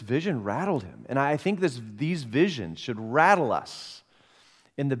 But this vision rattled him. And I think these visions should rattle us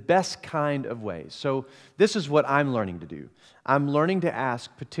in the best kind of ways. So this is what I'm learning to do. I'm learning to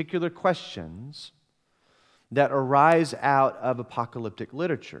ask particular questions that arise out of apocalyptic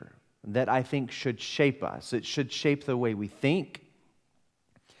literature that I think should shape us. It should shape the way we think.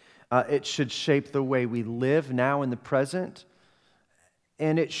 It should shape the way we live now in the present.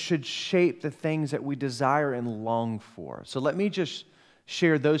 And it should shape the things that we desire and long for. So let me just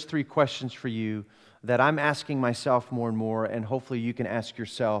share those 3 questions for you that I'm asking myself more and more, and hopefully you can ask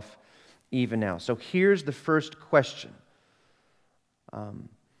yourself even now. So here's the first question.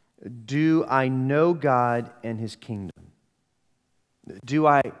 Do I know God and his kingdom? Do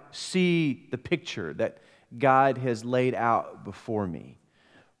I see the picture that God has laid out before me?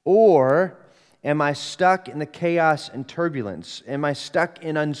 Or am I stuck in the chaos and turbulence? Am I stuck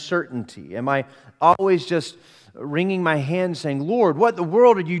in uncertainty? Am I always just wringing my hands saying, Lord, what in the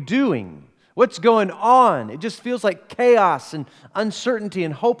world are you doing? What's going on? It just feels like chaos and uncertainty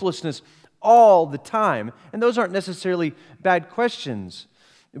and hopelessness all the time. And those aren't necessarily bad questions.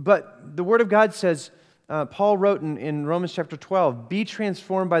 But the Word of God says, Paul wrote in Romans chapter 12, be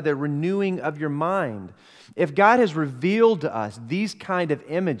transformed by the renewing of your mind. If God has revealed to us these kind of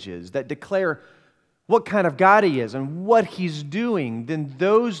images that declare what kind of God he is and what he's doing, then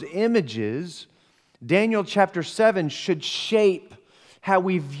those images, Daniel chapter 7, should shape how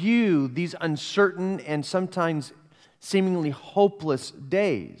we view these uncertain and sometimes seemingly hopeless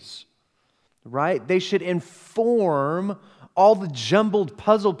days, right? They should inform all the jumbled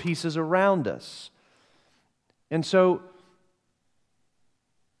puzzle pieces around us. And so,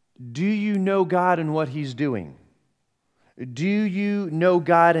 do you know God and what he's doing? Do you know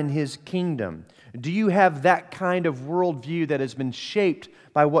God and His kingdom? Do you have that kind of worldview that has been shaped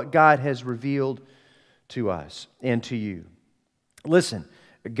by what God has revealed to us and to you? Listen,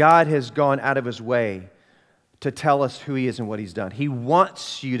 God has gone out of His way to tell us who He is and what He's done. He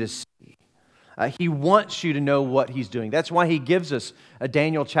wants you to see. He wants you to know what He's doing. That's why He gives us a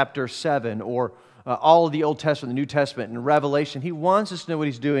Daniel chapter 7 or all of the Old Testament, the New Testament, and Revelation. He wants us to know what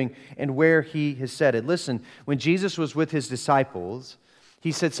He's doing and where He has said it. Listen, when Jesus was with His disciples,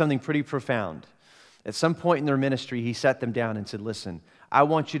 He said something pretty profound. At some point in their ministry, He sat them down and said, listen, I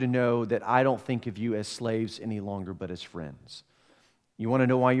want you to know that I don't think of you as slaves any longer, but as friends. You want to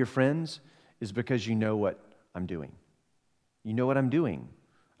know why you're friends? Is because you know what I'm doing. You know what I'm doing.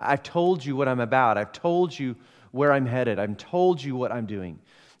 I've told you what I'm about. I've told you where I'm headed. I've told you what I'm doing.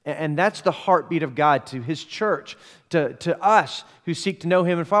 And that's the heartbeat of God to His church, to us who seek to know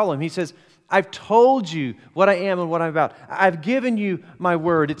Him and follow Him. He says, I've told you what I am and what I'm about. I've given you my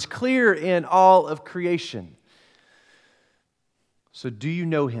word. It's clear in all of creation. So do you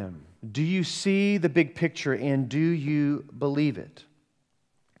know Him? Do you see the big picture and do you believe it?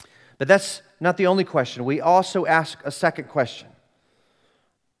 But that's not the only question. We also ask a second question.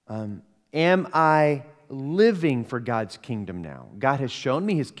 Am I living for God's kingdom now? God has shown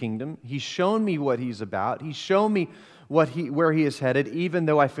me His kingdom. He's shown me what He's about. He's shown me where He is headed, even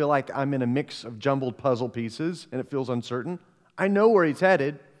though I feel like I'm in a mix of jumbled puzzle pieces and it feels uncertain. I know where He's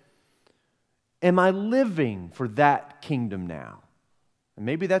headed. Am I living for that kingdom now? And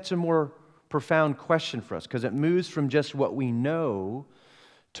maybe that's a more profound question for us because it moves from just what we know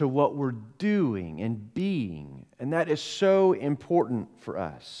to what we're doing and being. And that is so important for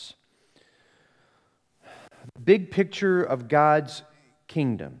us. The big picture of God's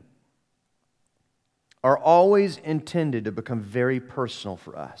kingdom are always intended to become very personal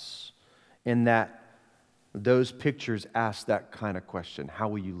for us in that those pictures ask that kind of question. How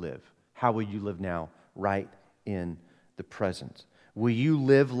will you live? How will you live now, right in the present? Will you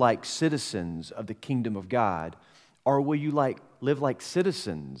live like citizens of the kingdom of God, or will you live like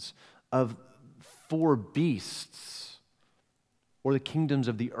citizens of four beasts or the kingdoms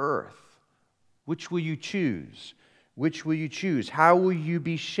of the earth? Which will you choose? Which will you choose? How will you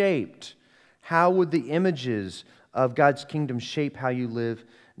be shaped? How would the images of God's kingdom shape how you live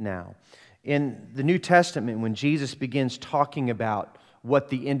now? In the New Testament, when Jesus begins talking about what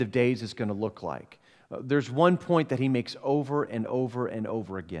the end of days is going to look like, there's one point that He makes over and over and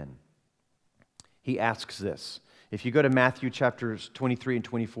over again. He asks this. If you go to Matthew chapters 23 and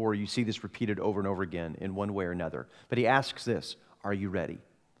 24, you see this repeated over and over again in one way or another. But He asks this, are you ready?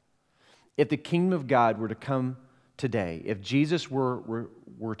 If the kingdom of God were to come today, if Jesus were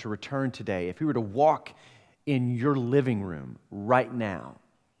to return today, if He were to walk in your living room right now,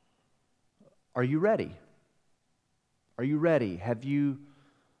 are you ready? Are you ready? Have you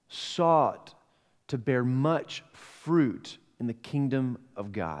sought to bear much fruit in the kingdom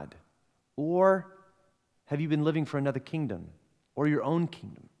of God? Or have you been living for another kingdom or your own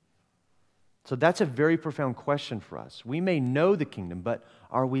kingdom? So that's a very profound question for us. We may know the kingdom, but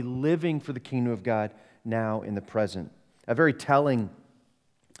are we living for the kingdom of God now in the present? A very telling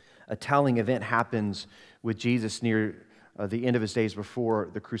event happens with Jesus near the end of His days before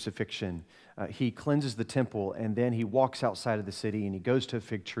the crucifixion. He cleanses the temple, and then He walks outside of the city, and He goes to a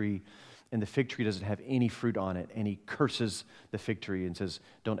fig tree, and the fig tree doesn't have any fruit on it, and He curses the fig tree and says,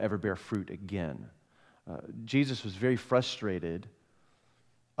 don't ever bear fruit again. Jesus was very frustrated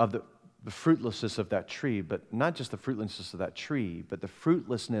of the fruitlessness of that tree, but not just the fruitlessness of that tree, but the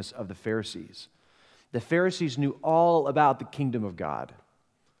fruitlessness of the Pharisees. The Pharisees knew all about the kingdom of God.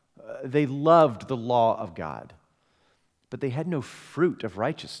 They loved the law of God, but they had no fruit of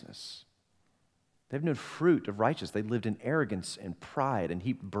righteousness. They have no fruit of righteousness. They lived in arrogance and pride and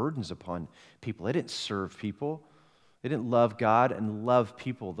heaped burdens upon people. They didn't serve people. They didn't love God and love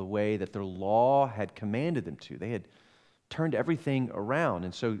people the way that their law had commanded them to. They had turned everything around.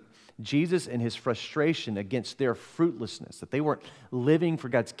 And so Jesus, in His frustration against their fruitlessness, that they weren't living for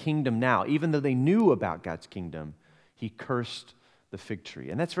God's kingdom now, even though they knew about God's kingdom, He cursed the fig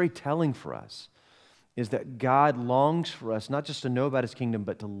tree. And that's very telling for us, is that God longs for us not just to know about His kingdom,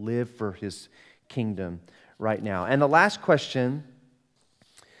 but to live for His kingdom right now. And the last question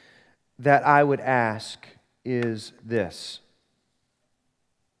that I would ask is this.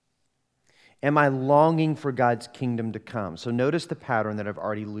 Am I longing for God's kingdom to come? So notice the pattern that I've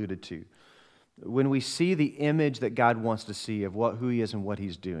already alluded to. When we see the image that God wants to see of who He is and what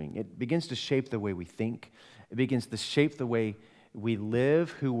He's doing, it begins to shape the way we think. It begins to shape the way we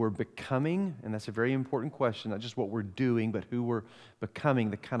live, who we're becoming, and that's a very important question, not just what we're doing, but who we're becoming,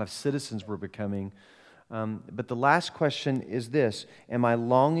 the kind of citizens we're becoming But the last question is this: am I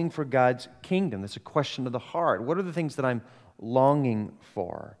longing for God's kingdom? That's a question of the heart. What are the things that I'm longing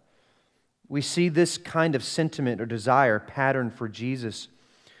for? We see this kind of sentiment or desire pattern for Jesus,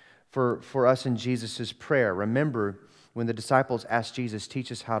 for us in Jesus' prayer. Remember, when the disciples asked Jesus,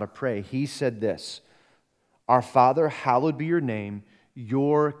 teach us how to pray, he said this: Our Father, hallowed be your name,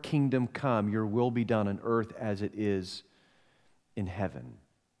 your kingdom come, your will be done on earth as it is in heaven.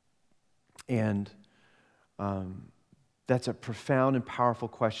 And that's a profound and powerful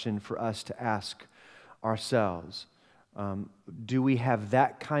question for us to ask ourselves. Do we have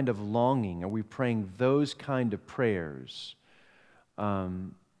that kind of longing? Are we praying those kind of prayers?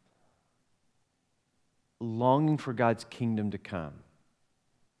 Longing for God's kingdom to come?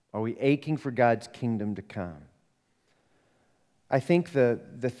 Are we aching for God's kingdom to come? I think the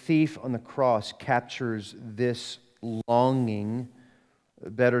thief on the cross captures this longing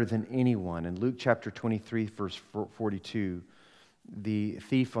better than anyone. In Luke chapter 23, verse 42, the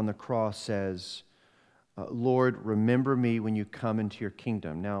thief on the cross says, Lord, remember me when you come into your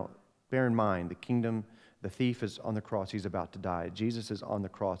kingdom. Now, bear in mind, the thief is on the cross, he's about to die. Jesus is on the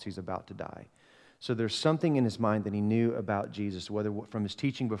cross, he's about to die. So there's something in his mind that he knew about Jesus, whether from his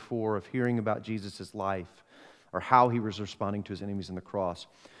teaching before, of hearing about Jesus' life, or how he was responding to his enemies on the cross.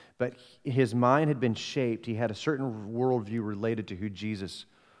 But his mind had been shaped. He had a certain worldview related to who Jesus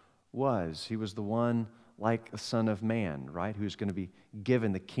was. He was the one like a Son of Man, right? Who's going to be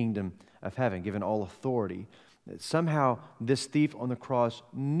given the kingdom of heaven, given all authority. Somehow this thief on the cross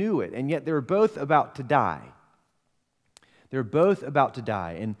knew it, and yet they were both about to die. They're both about to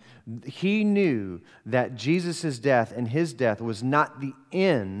die. And he knew that Jesus' death and his death was not the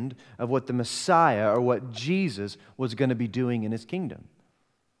end of what the Messiah or what Jesus was going to be doing in his kingdom.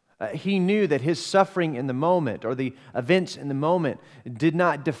 He knew that his suffering in the moment or the events in the moment did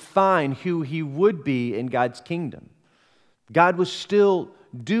not define who he would be in God's kingdom. God was still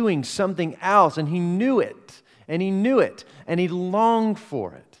doing something else, and he knew it, and he knew it, and he longed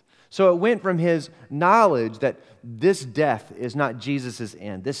for it. So it went from his knowledge that this death is not Jesus'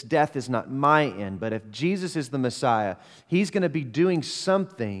 end. This death is not my end. But if Jesus is the Messiah, he's going to be doing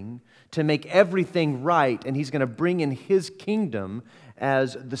something to make everything right, and he's going to bring in his kingdom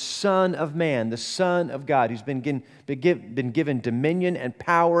as the Son of Man, the Son of God, who's been given dominion and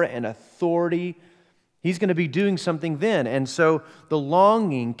power and authority. He's going to be doing something then. And so the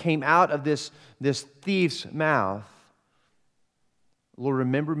longing came out of this thief's mouth. Lord,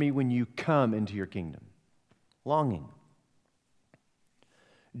 remember me when you come into your kingdom. Longing.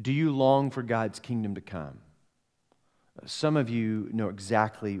 Do you long for God's kingdom to come? Some of you know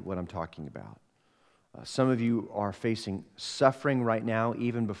exactly what I'm talking about. Some of you are facing suffering right now,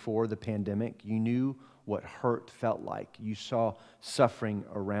 even before the pandemic. You knew what hurt felt like. You saw suffering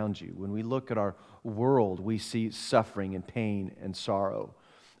around you. When we look at our world, we see suffering and pain and sorrow.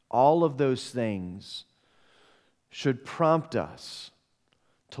 All of those things should prompt us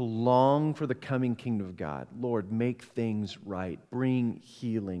to long for the coming kingdom of God. Lord, make things right. Bring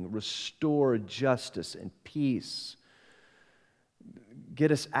healing. Restore justice and peace. Get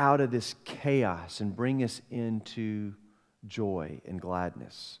us out of this chaos and bring us into joy and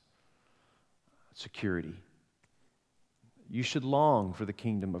gladness, security. You should long for the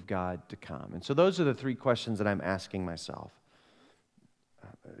kingdom of God to come. And so those are the three questions that I'm asking myself.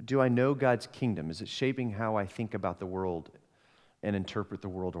 Do I know God's kingdom? Is it shaping how I think about the world and interpret the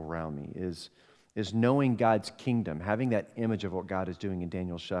world around me? Is knowing God's kingdom, having that image of what God is doing in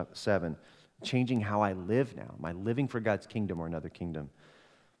Daniel 7, changing how I live now? Am I living for God's kingdom or another kingdom?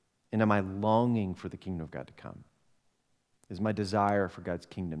 And am I longing for the kingdom of God to come? Is my desire for God's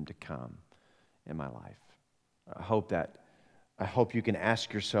kingdom to come in my life? I hope you can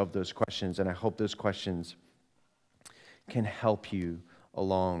ask yourself those questions, and I hope those questions can help you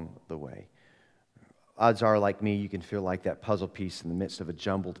along the way. Odds are, like me, you can feel like that puzzle piece in the midst of a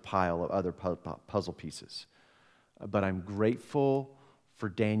jumbled pile of other puzzle pieces. But I'm grateful for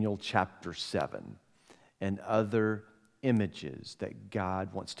Daniel chapter 7 and other images that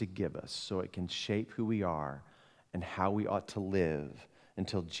God wants to give us so it can shape who we are and how we ought to live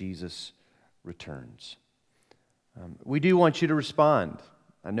until Jesus returns. We do want you to respond.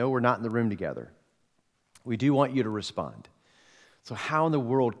 I know we're not in the room together. We do want you to respond. So how in the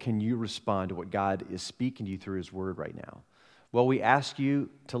world can you respond to what God is speaking to you through His Word right now? Well, we ask you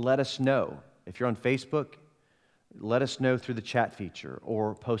to let us know. If you're on Facebook, let us know through the chat feature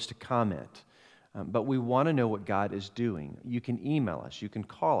or post a comment. But we want to know what God is doing. You can email us. You can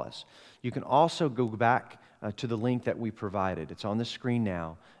call us. You can also go back to the link that we provided. It's on the screen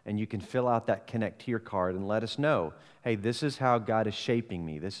now, and you can fill out that Connect Here card and let us know, hey, this is how God is shaping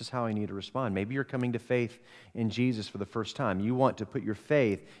me. This is how I need to respond. Maybe you're coming to faith in Jesus for the first time. You want to put your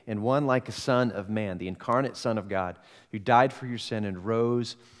faith in one like a Son of Man, the incarnate Son of God, who died for your sin and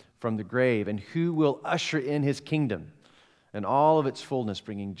rose from the grave, and who will usher in His kingdom and all of its fullness,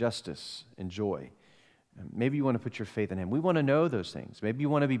 bringing justice and joy. Maybe you want to put your faith in Him. We want to know those things. Maybe you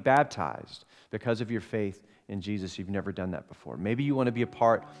want to be baptized because of your faith in Jesus. You've never done that before. Maybe you want to be a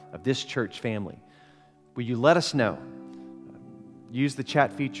part of this church family. Will you let us know? Use the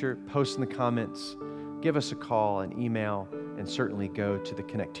chat feature, post in the comments, give us a call, an email, and certainly go to the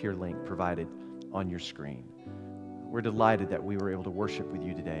Connect Here link provided on your screen. We're delighted that we were able to worship with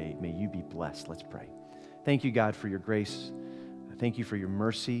you today. May you be blessed. Let's pray. Thank you, God, for your grace. Thank you for your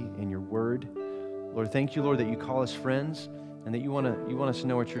mercy and your word. Lord, thank you, Lord, that you call us friends and that you want us to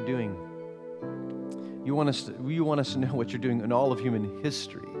know what you're doing. You want us to know what you're doing in all of human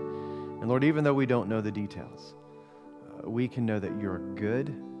history. And Lord, even though we don't know the details, we can know that you're good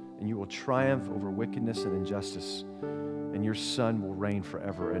and you will triumph over wickedness and injustice. And your Son will reign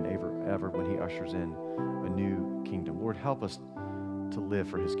forever and ever when He ushers in a new kingdom. Lord, help us to live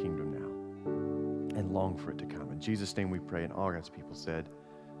for His kingdom now and long for it to come. In Jesus' name we pray, and all God's people said,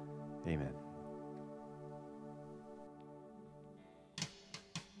 amen.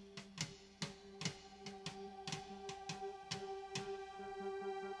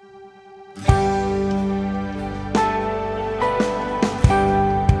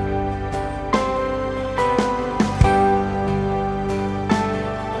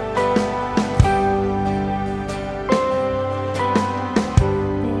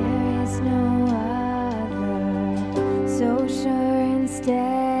 There is no other so sure and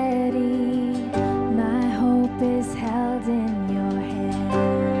steady. My hope is held in your hand.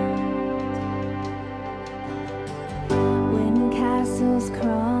 When castles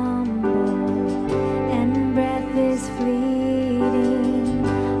crumble and breath is fleeting,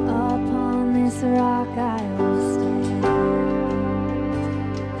 upon this rock I will stand.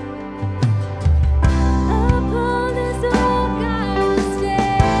 Upon this rock I will stand.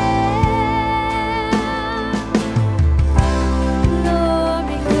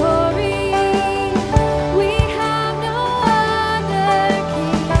 Glory, glory, we have no other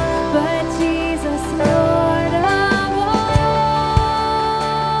King but Jesus, Lord of all.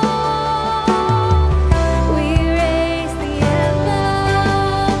 We raise the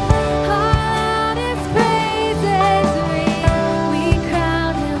anthem, our loudest praises ring. We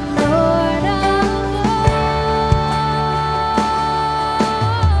crown Him Lord of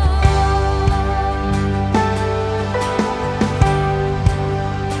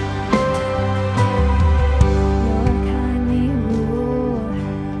Your kindly rule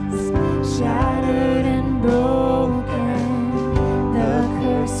has shattered and broken the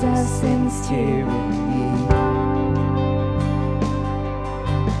curse of sin's tyranny.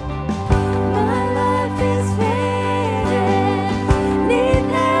 My life is hidden 'neath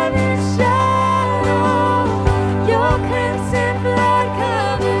heaven's shadow. Your crimson blood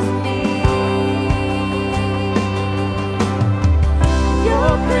covers me.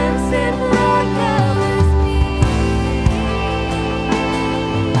 Your crimson blood covers me.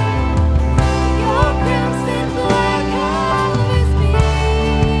 Your crimson blood covers me.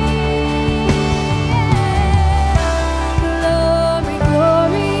 Glory,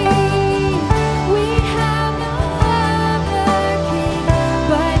 glory, we have no other King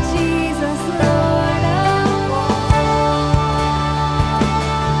but Jesus, Lord of all.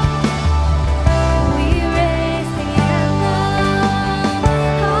 We raise the anthem,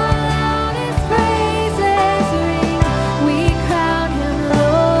 our loudest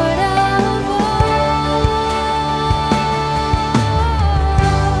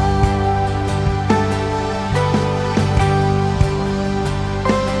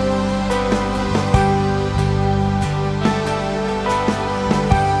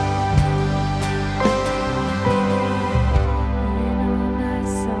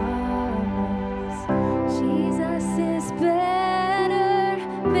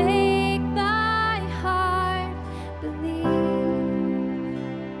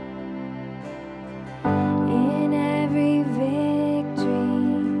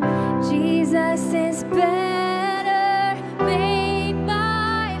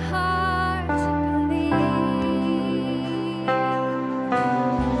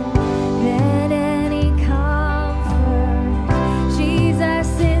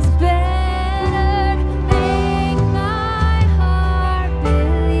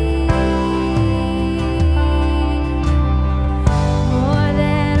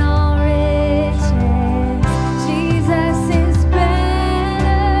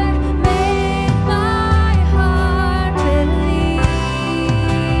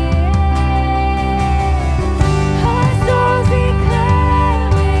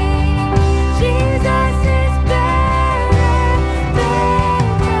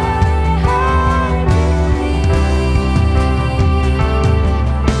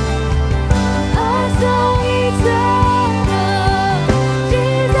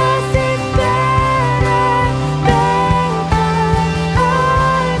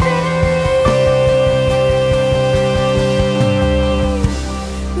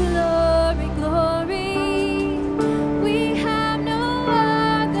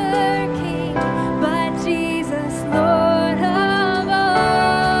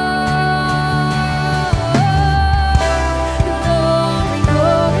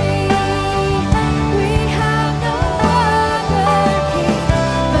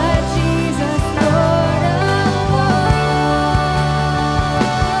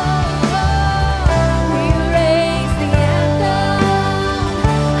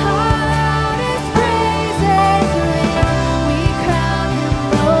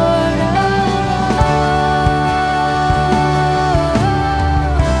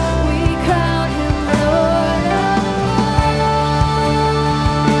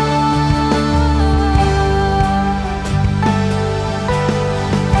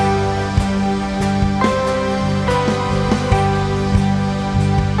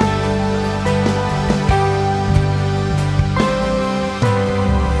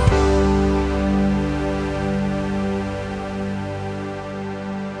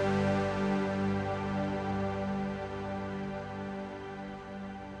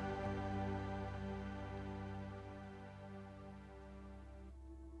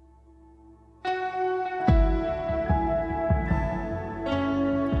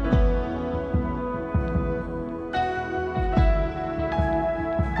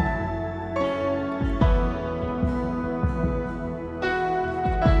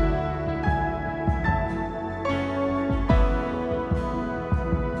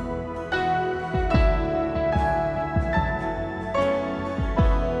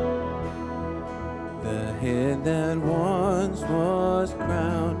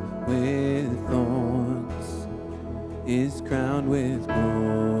with thorns is crowned with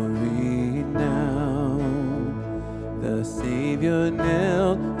glory now. The Savior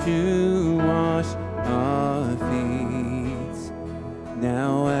knelt to wash our feet.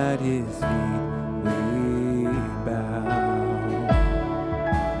 Now at his feet we bow.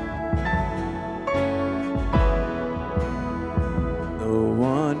 The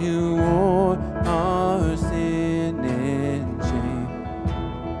one who wore our sin and shame,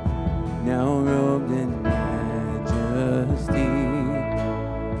 now robed in majesty.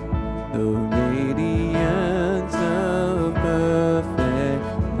 The radiance of perfect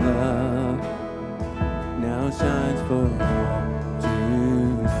love now shines for all to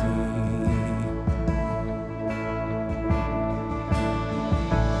see.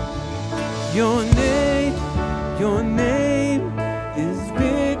 Your name is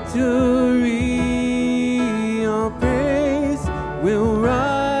victory. All praise will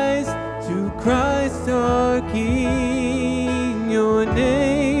rise to Christ our King. Your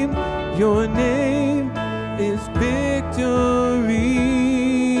name is victory.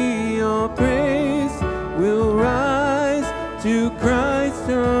 All praise will rise to Christ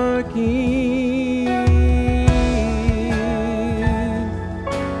our King.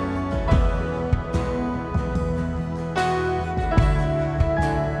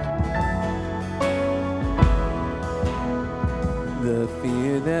 The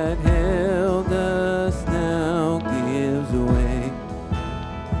fear that held us now gives way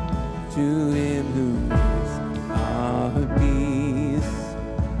to him who is our peace.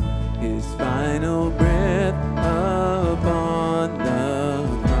 His final breath upon the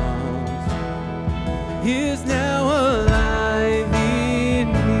cross is now alive in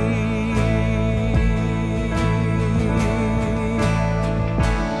me.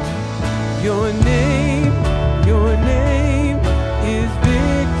 Your name is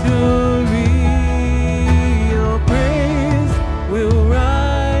victory. All praise will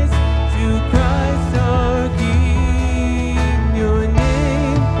rise to Christ our King.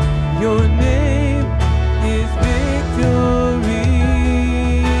 Your name is victory.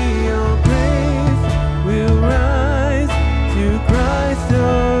 All praise will rise to Christ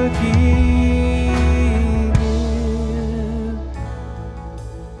our King.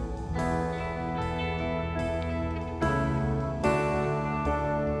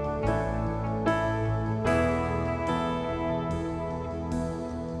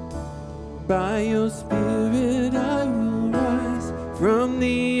 By your Spirit I will rise from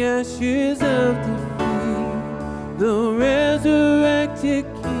the ashes of defeat. The resurrected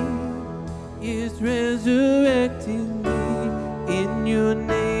King is resurrecting me. In your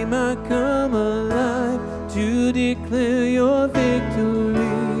name I come alive to declare your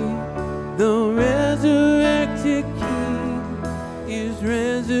victory. The resurrected King is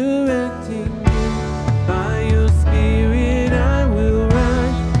resurrecting me. By your Spirit I will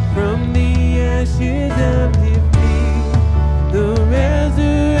rise from the ashes of defeat. The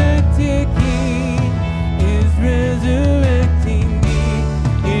resurrected King is resurrecting me.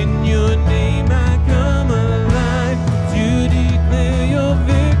 In your name I come alive to declare your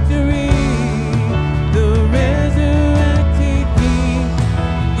victory. The resurrected King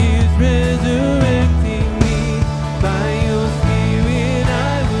is resurrecting me. By your Spirit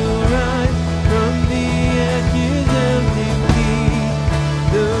I will rise from the ashes of defeat.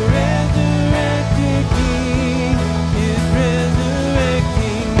 The resurrected King is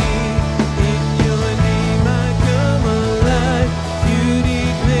resurrecting me. In your name I come alive to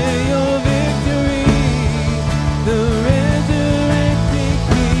declare your victory. The resurrected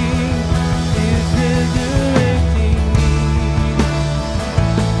King is resurrecting me.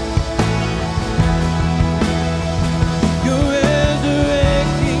 You're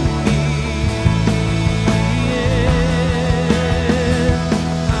resurrecting me. Yeah.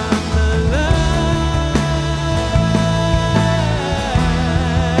 I'm alive.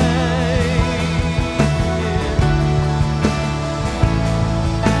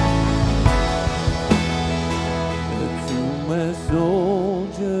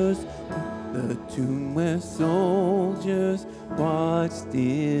 The tomb where soldiers watched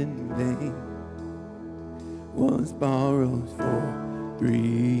in vain was borrowed for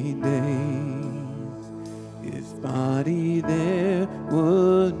 3 days. His body there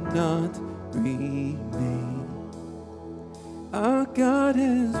would not remain. Our God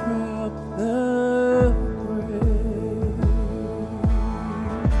has robbed the grave.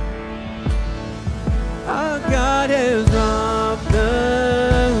 Our God has robbed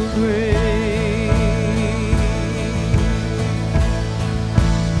the grave.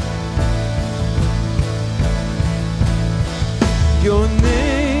 Your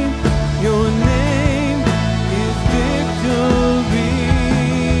name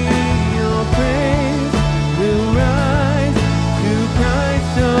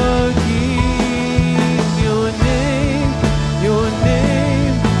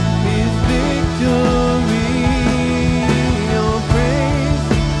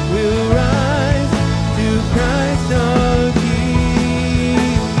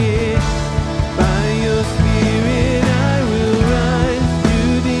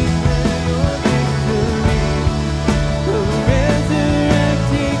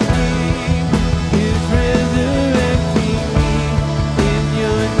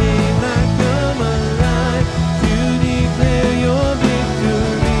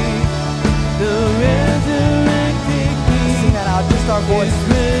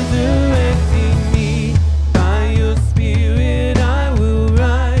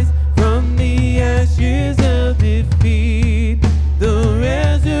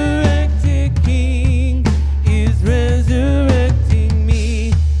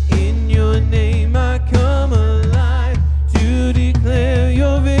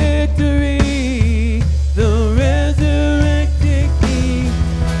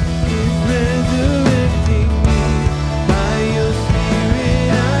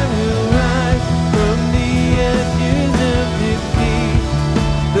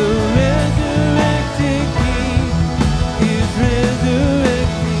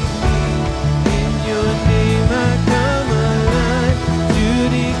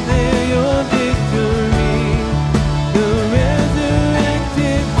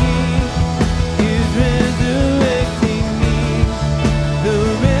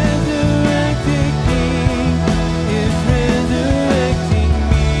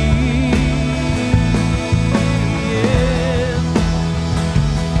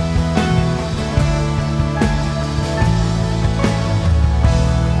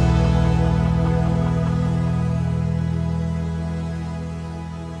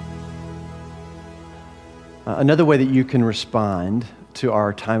Another way that you can respond to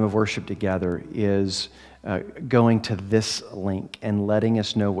our time of worship together is going to this link and letting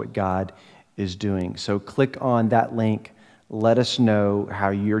us know what God is doing. So click on that link. Let us know how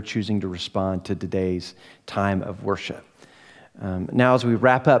you're choosing to respond to today's time of worship. Now, as we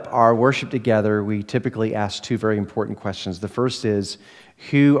wrap up our worship together, we typically ask two very important questions. The first is,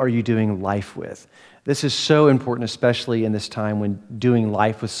 who are you doing life with? This is so important, especially in this time when doing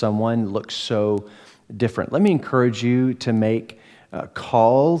life with someone looks so different. Let me encourage you to make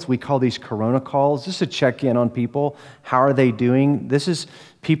calls. We call these Corona calls, just to check in on people. How are they doing? This is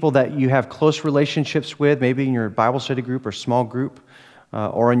people that you have close relationships with, maybe in your Bible study group or small group,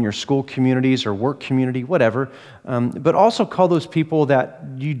 or in your school communities or work community, whatever. But also call those people that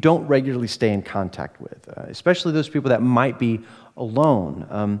you don't regularly stay in contact with, especially those people that might be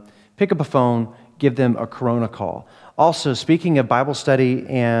alone. Pick up a phone, give them a Corona call. Also, speaking of Bible study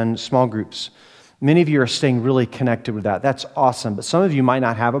and small groups, many of you are staying really connected with that. That's awesome. But some of you might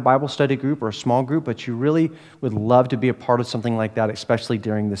not have a Bible study group or a small group, but you really would love to be a part of something like that, especially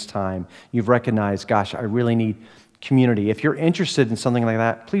during this time. You've recognized, gosh, I really need community. If you're interested in something like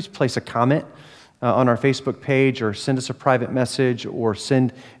that, please place a comment on our Facebook page or send us a private message or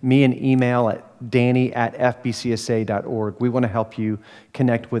send me an email at danny@fbcsa.org. We want to help you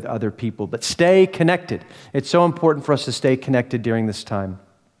connect with other people. But stay connected. It's so important for us to stay connected during this time.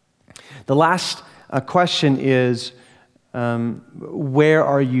 The last question is, where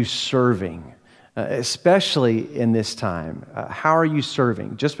are you serving? Especially in this time. How are you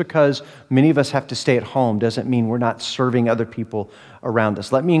serving? Just because many of us have to stay at home doesn't mean we're not serving other people around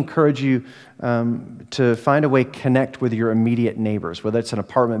us. Let me encourage you to find a way to connect with your immediate neighbors, whether it's an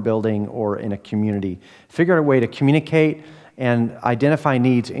apartment building or in a community. Figure out a way to communicate and identify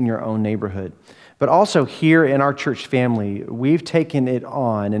needs in your own neighborhood. But also here in our church family, we've taken it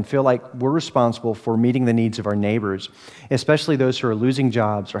on and feel like we're responsible for meeting the needs of our neighbors, especially those who are losing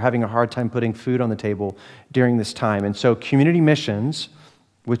jobs or having a hard time putting food on the table during this time. And so community missions,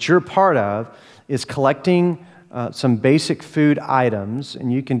 which you're part of, is collecting some basic food items,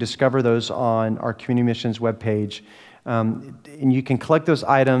 and you can discover those on our community missions webpage. And you can collect those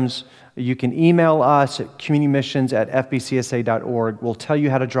items. You can email us at communitymissions@fbcsa.org. We'll tell you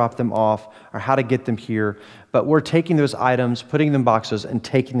how to drop them off or how to get them here. But we're taking those items, putting them in boxes, and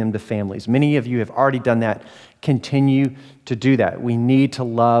taking them to families. Many of you have already done that. Continue to do that. We need to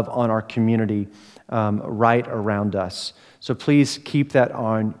love on our community right around us. So please keep that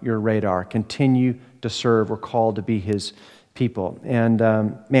on your radar. Continue to serve. We're called to be His people. And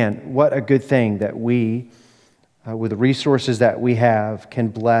man, what a good thing that we, with the resources that we have, can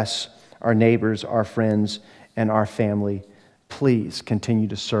bless our neighbors, our friends, and our family. Please continue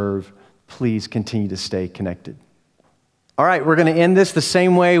to serve. Please continue to stay connected. All right, we're going to end this the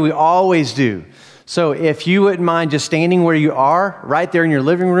same way we always do. So if you wouldn't mind just standing where you are, right there in your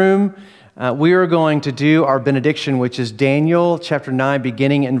living room, we are going to do our benediction, which is Daniel chapter 9,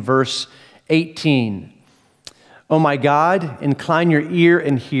 beginning in verse 18. Oh my God, incline your ear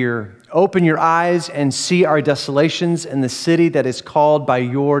and hear. Open your eyes and see our desolations in the city that is called by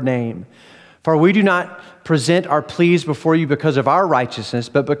your name. For we do not present our pleas before you because of our righteousness,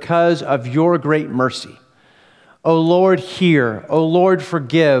 but because of your great mercy. O Lord, hear. O Lord,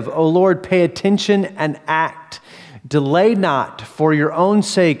 forgive. O Lord, pay attention and act. Delay not for your own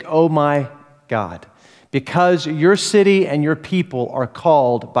sake, O my God, because your city and your people are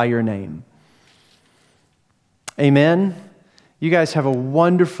called by your name. Amen. You guys have a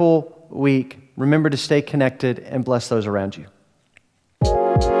wonderful week. Remember to stay connected and bless those around you.